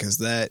thing because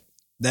that's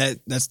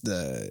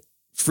the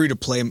free to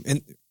play.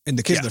 In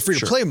the case of the free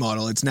to play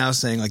model, it's now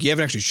saying you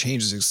haven't actually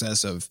changed the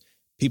success of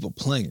people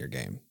playing your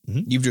game.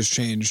 Mm-hmm. You've just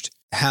changed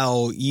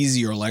how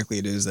easy or likely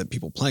it is that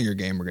people playing your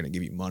game are going to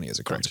give you money as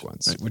a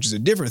consequence, right. Which is a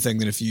different thing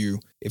than if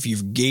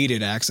you've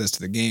gated access to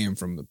the game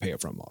from the pay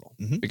upfront model,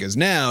 mm-hmm. because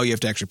now you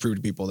have to actually prove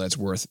to people that's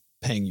worth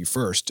paying you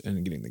first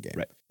and getting the game.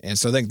 Right. And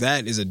so I think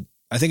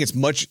I think it's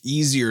much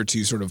easier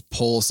to sort of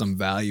pull some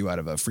value out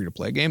of a free to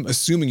play game,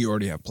 assuming you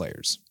already have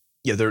players.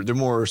 Yeah. They're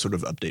more sort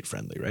of update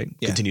friendly, right?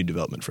 Yeah. Continued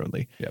development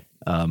friendly. Yep.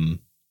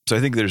 So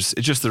I think it's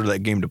just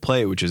that game to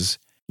play, which is,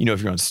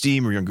 if you're on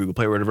Steam or you're on Google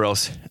Play or whatever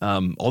else,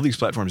 all these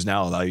platforms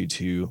now allow you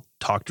to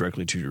talk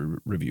directly to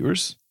your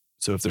reviewers.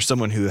 So if there's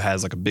someone who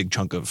has a big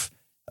chunk of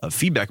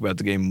feedback about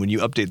the game, when you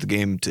update the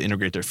game to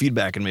integrate their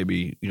feedback and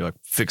maybe,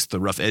 fix the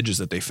rough edges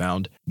that they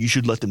found, you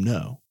should let them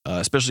know.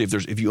 Especially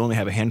if you only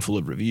have a handful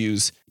of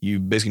reviews, you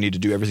basically need to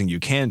do everything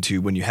you can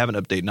to, when you have an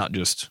update, not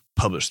just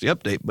publish the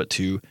update, but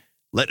to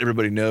let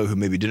everybody know who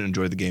maybe didn't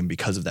enjoy the game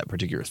because of that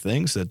particular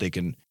thing so that they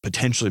can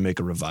potentially make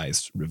a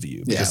revised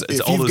review. Because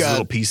it's all those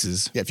little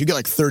pieces. Yeah, if you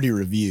got 30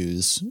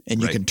 reviews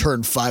and you can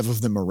turn 5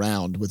 of them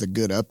around with a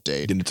good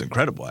update. Then it's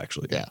incredible,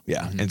 actually. Yeah.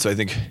 Yeah. Mm-hmm. And so I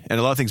think,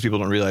 and a lot of things people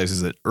don't realize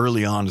is that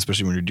early on,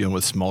 especially when you're dealing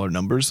with smaller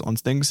numbers on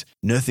things,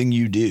 nothing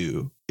you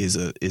do is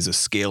a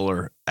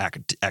scalar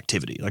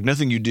activity.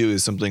 Nothing you do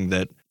is something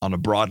that on a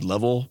broad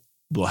level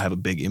will have a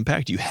big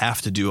impact. You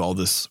have to do all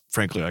this,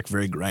 frankly,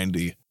 very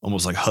grindy,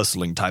 almost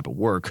hustling type of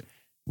work,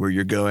 where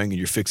you're going and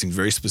you're fixing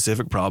very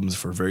specific problems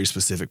for very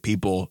specific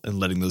people and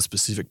letting those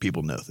specific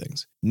people know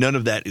things. None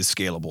of that is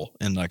scalable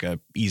in a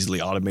easily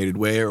automated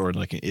way, or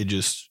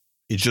it's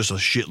just a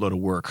shitload of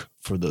work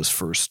for those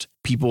first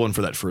people and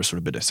for that first sort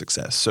of bit of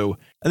success. So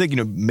I think,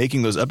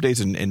 making those updates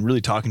and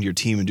really talking to your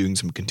team and doing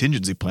some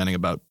contingency planning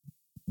about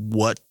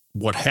what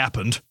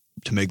happened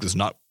to make this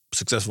not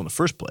successful in the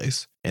first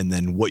place, and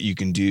then what you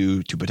can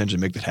do to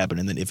potentially make that happen,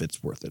 and then if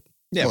it's worth it.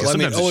 Yeah,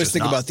 well, always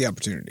think about the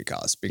opportunity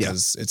cost,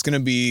 because you're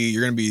going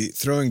to be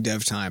throwing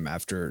dev time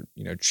after,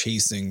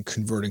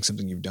 converting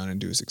something you've done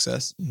into a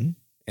success. Mm-hmm.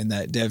 And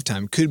that dev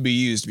time could be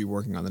used to be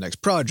working on the next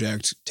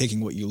project,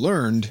 taking what you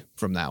learned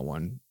from that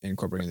one and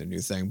incorporating the new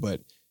thing. But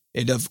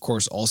it, of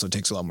course, also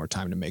takes a lot more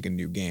time to make a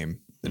new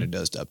game than it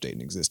does to update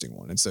an existing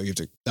one. And so you have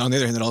to, on the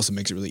other hand, that also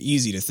makes it really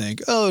easy to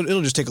think, oh,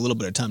 it'll just take a little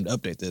bit of time to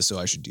update this, so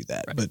I should do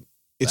that. Right. But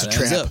it's a that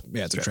adds trap. up.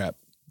 Yeah, it's a trap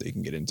that you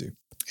can get into.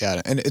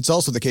 Yeah, and it's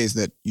also the case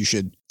that you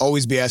should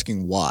always be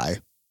asking why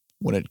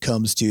when it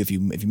comes to if you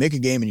make a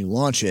game and you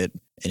launch it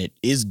and it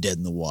is dead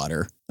in the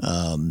water.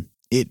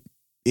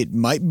 It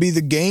might be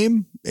the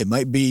game, it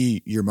might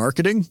be your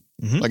marketing.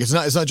 Mm-hmm. Like it's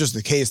not just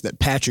the case that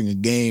patching a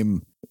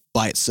game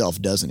by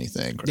itself does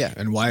anything. Yeah,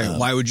 and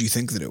why would you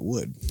think that it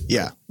would?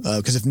 Yeah,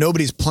 because if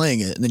nobody's playing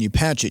it and then you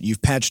patch it,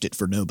 you've patched it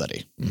for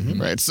nobody,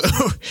 right? So,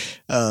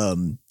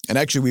 and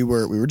actually, we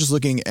were just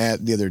looking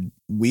at the other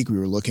week. We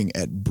were looking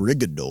at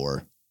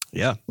Brigador,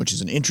 which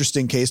is an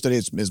interesting case study.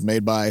 It's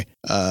made by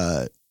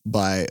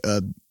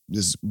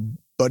this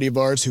buddy of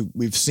ours who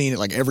we've seen at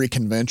like every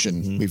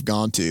convention we've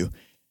gone to,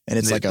 and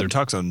it's there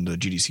talks on the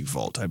GDC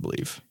Vault, I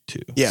believe,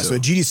 too. Yeah, so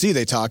at GDC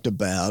they talked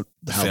about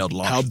failed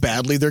launch, how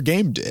badly their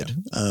game did,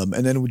 and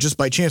then just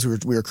by chance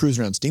we were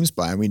cruising around Steam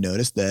Spy and we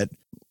noticed that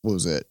what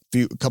was it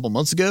a couple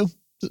months ago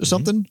or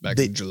something back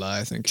in July,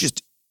 I think,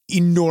 just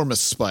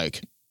enormous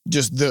spike.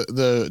 Just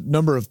the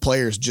number of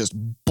players just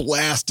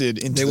blasted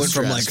into. They went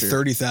from like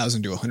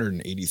 30,000 to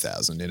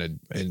 180,000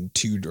 in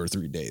 2 or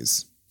 3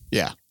 days.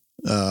 Yeah.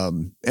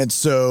 And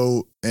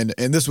so, and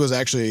this was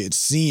actually, it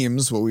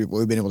seems what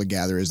we've been able to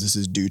gather is this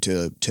is due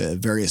to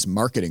various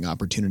marketing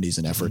opportunities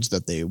and efforts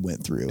that they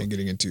went through and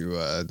getting into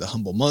the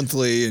Humble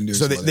Monthly and doing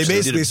so they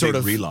basically sort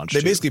of relaunch.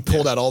 They basically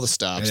pulled out all the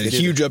stops. And a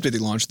huge update they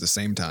launched at the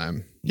same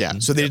time. Yeah.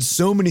 So they did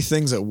so many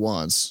things at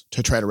once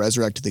to try to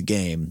resurrect the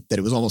game that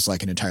it was almost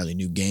like an entirely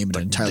new game and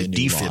an entirely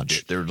new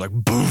launch. They were like,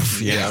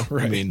 boof. Yeah.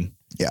 Right. I mean,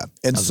 yeah.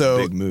 And that was so,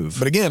 a big move.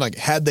 But again, like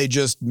had they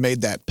just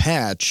made that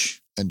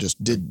patch and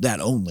just did that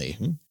only,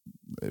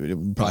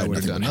 it probably would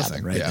have done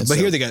nothing, right? Yeah, and but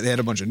so, here they had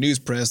a bunch of news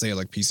press. They had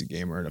like PC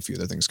Gamer and a few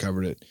other things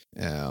covered it.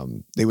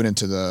 They went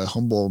into the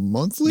Humble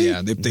Monthly.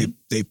 Yeah,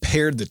 they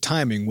paired the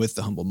timing with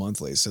the Humble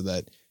Monthly so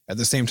that at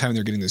the same time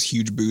they're getting this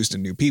huge boost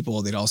in new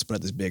people. They'd also put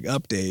out this big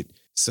update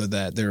so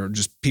that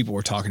people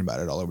were talking about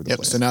it all over the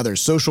place. So now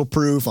there's social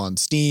proof on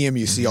Steam.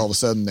 You see all of a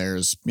sudden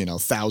there's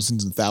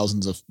thousands and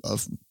thousands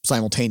of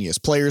simultaneous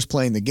players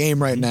playing the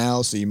game right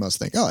now. So you must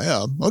think, oh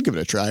yeah, I'll give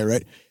it a try,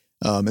 right?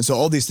 And so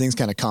all these things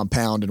kind of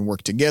compound and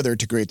work together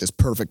to create this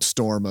perfect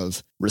storm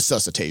of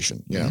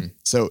resuscitation. You know?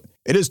 So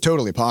it is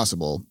totally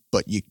possible,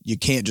 but you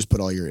can't just put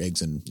all your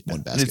eggs in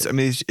one basket.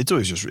 It's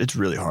always it's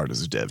really hard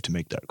as a dev to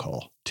make that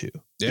call too,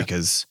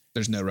 because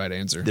there's no right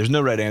answer. There's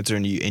no right answer,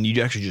 and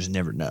you actually just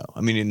never know.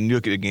 I mean, and you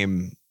look at a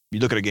game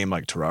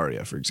like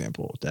Terraria, for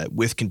example, that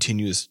with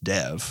continuous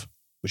dev,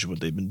 which is what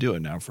they've been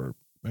doing now for.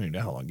 I don't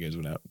know how long games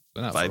went out.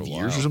 5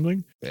 years or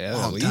something.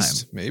 Yeah, at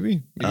least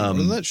maybe more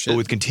than that shit. But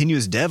with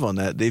continuous dev on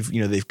that,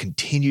 they've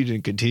continued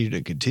and continued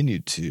and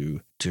continued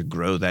to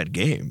grow that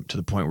game to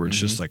the point where it's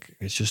just like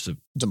it's a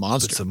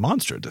monster. It's a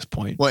monster at this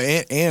point.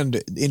 Well,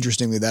 and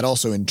interestingly, that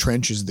also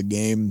entrenches the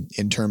game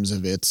in terms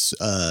of its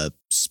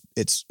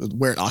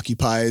where it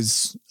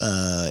occupies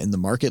in the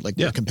market, like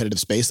the competitive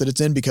space that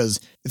it's in. Because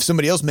if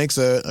somebody else makes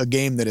a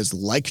game that is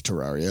like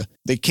Terraria,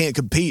 they can't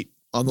compete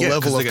on the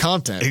level of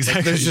content.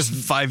 Exactly. There's just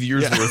 5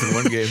 years worth in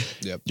one game.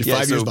 Yep. You're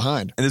 5 years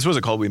behind. And this was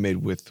a call we made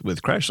with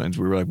Crashlands.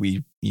 We were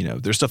like,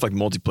 there's stuff like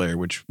multiplayer,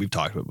 which we've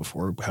talked about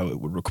before, how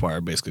it would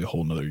require basically a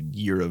whole nother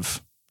year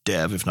of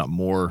dev, if not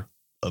more,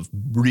 of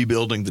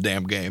rebuilding the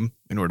damn game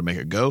in order to make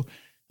it go.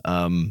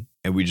 And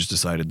we just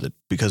decided that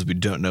because we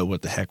don't know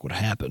what the heck would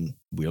happen,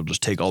 we'll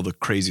just take all the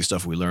crazy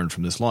stuff we learned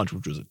from this launch,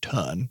 which was a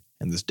ton,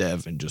 and this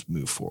dev, and just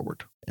move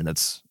forward. And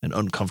that's an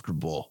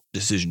uncomfortable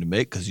decision to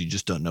make because you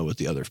just don't know what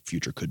the other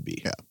future could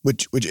be. Yeah,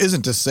 which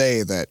isn't to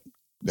say that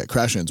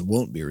Crashlands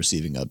won't be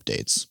receiving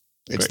updates.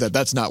 It's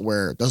that's not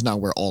where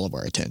all of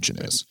our attention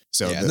is.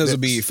 So those will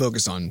be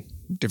focused on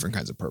different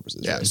kinds of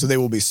purposes. Yeah, right? So they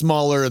will be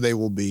smaller. They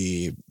will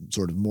be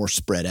sort of more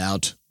spread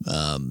out.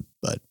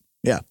 But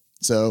yeah,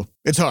 so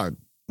it's hard.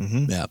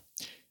 Mm-hmm. Yeah.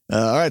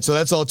 All right, so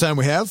that's all the time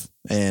we have.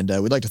 And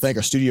we'd like to thank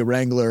our studio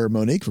wrangler,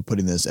 Monique, for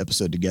putting this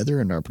episode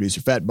together, and our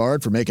producer, Fat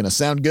Bard, for making us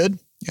sound good,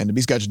 and the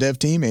B-Scotch dev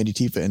team, Andy,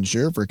 Tifa, and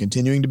Sher, for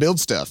continuing to build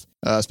stuff.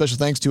 Special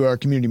thanks to our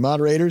community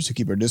moderators who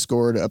keep our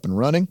Discord up and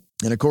running.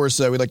 And, of course,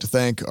 we'd like to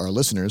thank our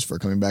listeners for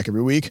coming back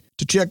every week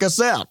to check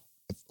us out.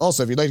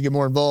 Also, if you'd like to get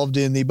more involved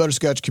in the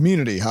Butterscotch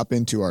community, hop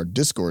into our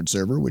Discord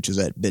server, which is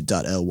at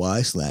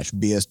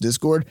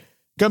bit.ly/bsdiscord.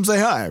 Come say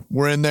hi.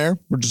 We're in there.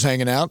 We're just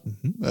hanging out.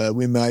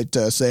 We might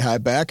say hi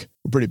back.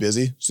 We're pretty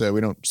busy, so we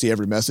don't see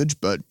every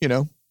message, but,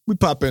 we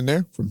pop in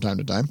there from time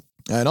to time.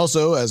 And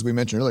also, as we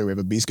mentioned earlier, we have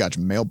a B-Scotch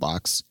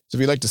mailbox. So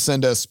if you'd like to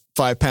send us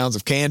 5 pounds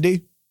of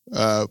candy,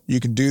 you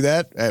can do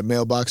that at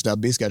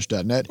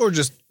mailbox.bscotch.net. Or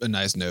just a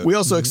nice note. We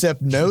also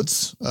accept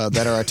notes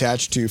that are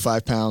attached to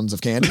 5 pounds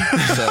of candy.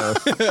 So,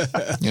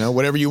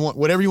 whatever you want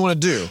to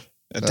do.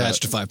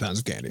 Attached to 5 pounds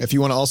of candy. If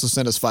you want to also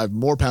send us 5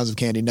 more pounds of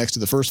candy next to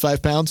the first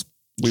 5 pounds,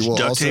 we will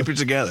duct also tape it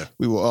together.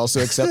 We will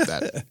also accept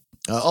that.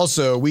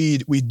 Also, we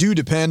do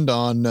depend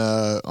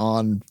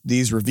on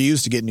these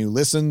reviews to get new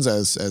listens,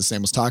 as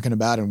Sam was talking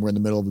about, and we're in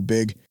the middle of a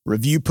big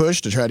review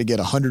push to try to get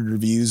 100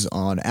 reviews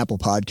on Apple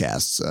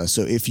Podcasts.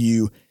 So if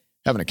you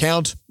have an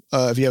account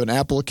if you have an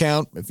Apple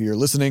account, if you're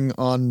listening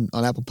on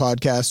Apple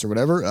Podcasts or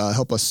whatever,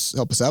 help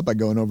us out by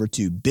going over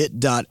to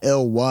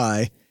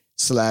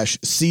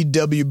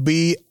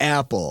bit.ly/CWB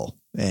Apple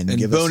and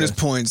give bonus us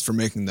points for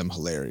making them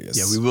hilarious.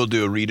 Yeah, we will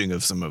do a reading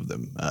of some of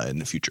them in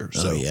the future.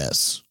 So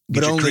yes.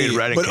 get your creative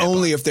writing but cap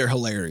only on. if they're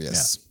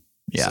hilarious.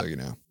 Yeah. So, you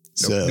know,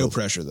 So- no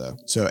pressure though.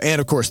 So,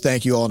 and of course,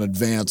 thank you all in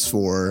advance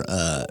for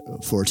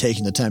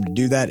taking the time to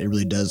do that. It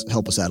really does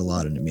help us out a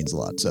lot, and it means a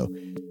lot. So,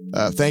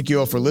 thank you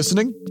all for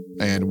listening,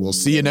 and we'll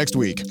see you next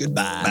week.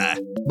 Goodbye.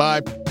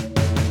 Bye.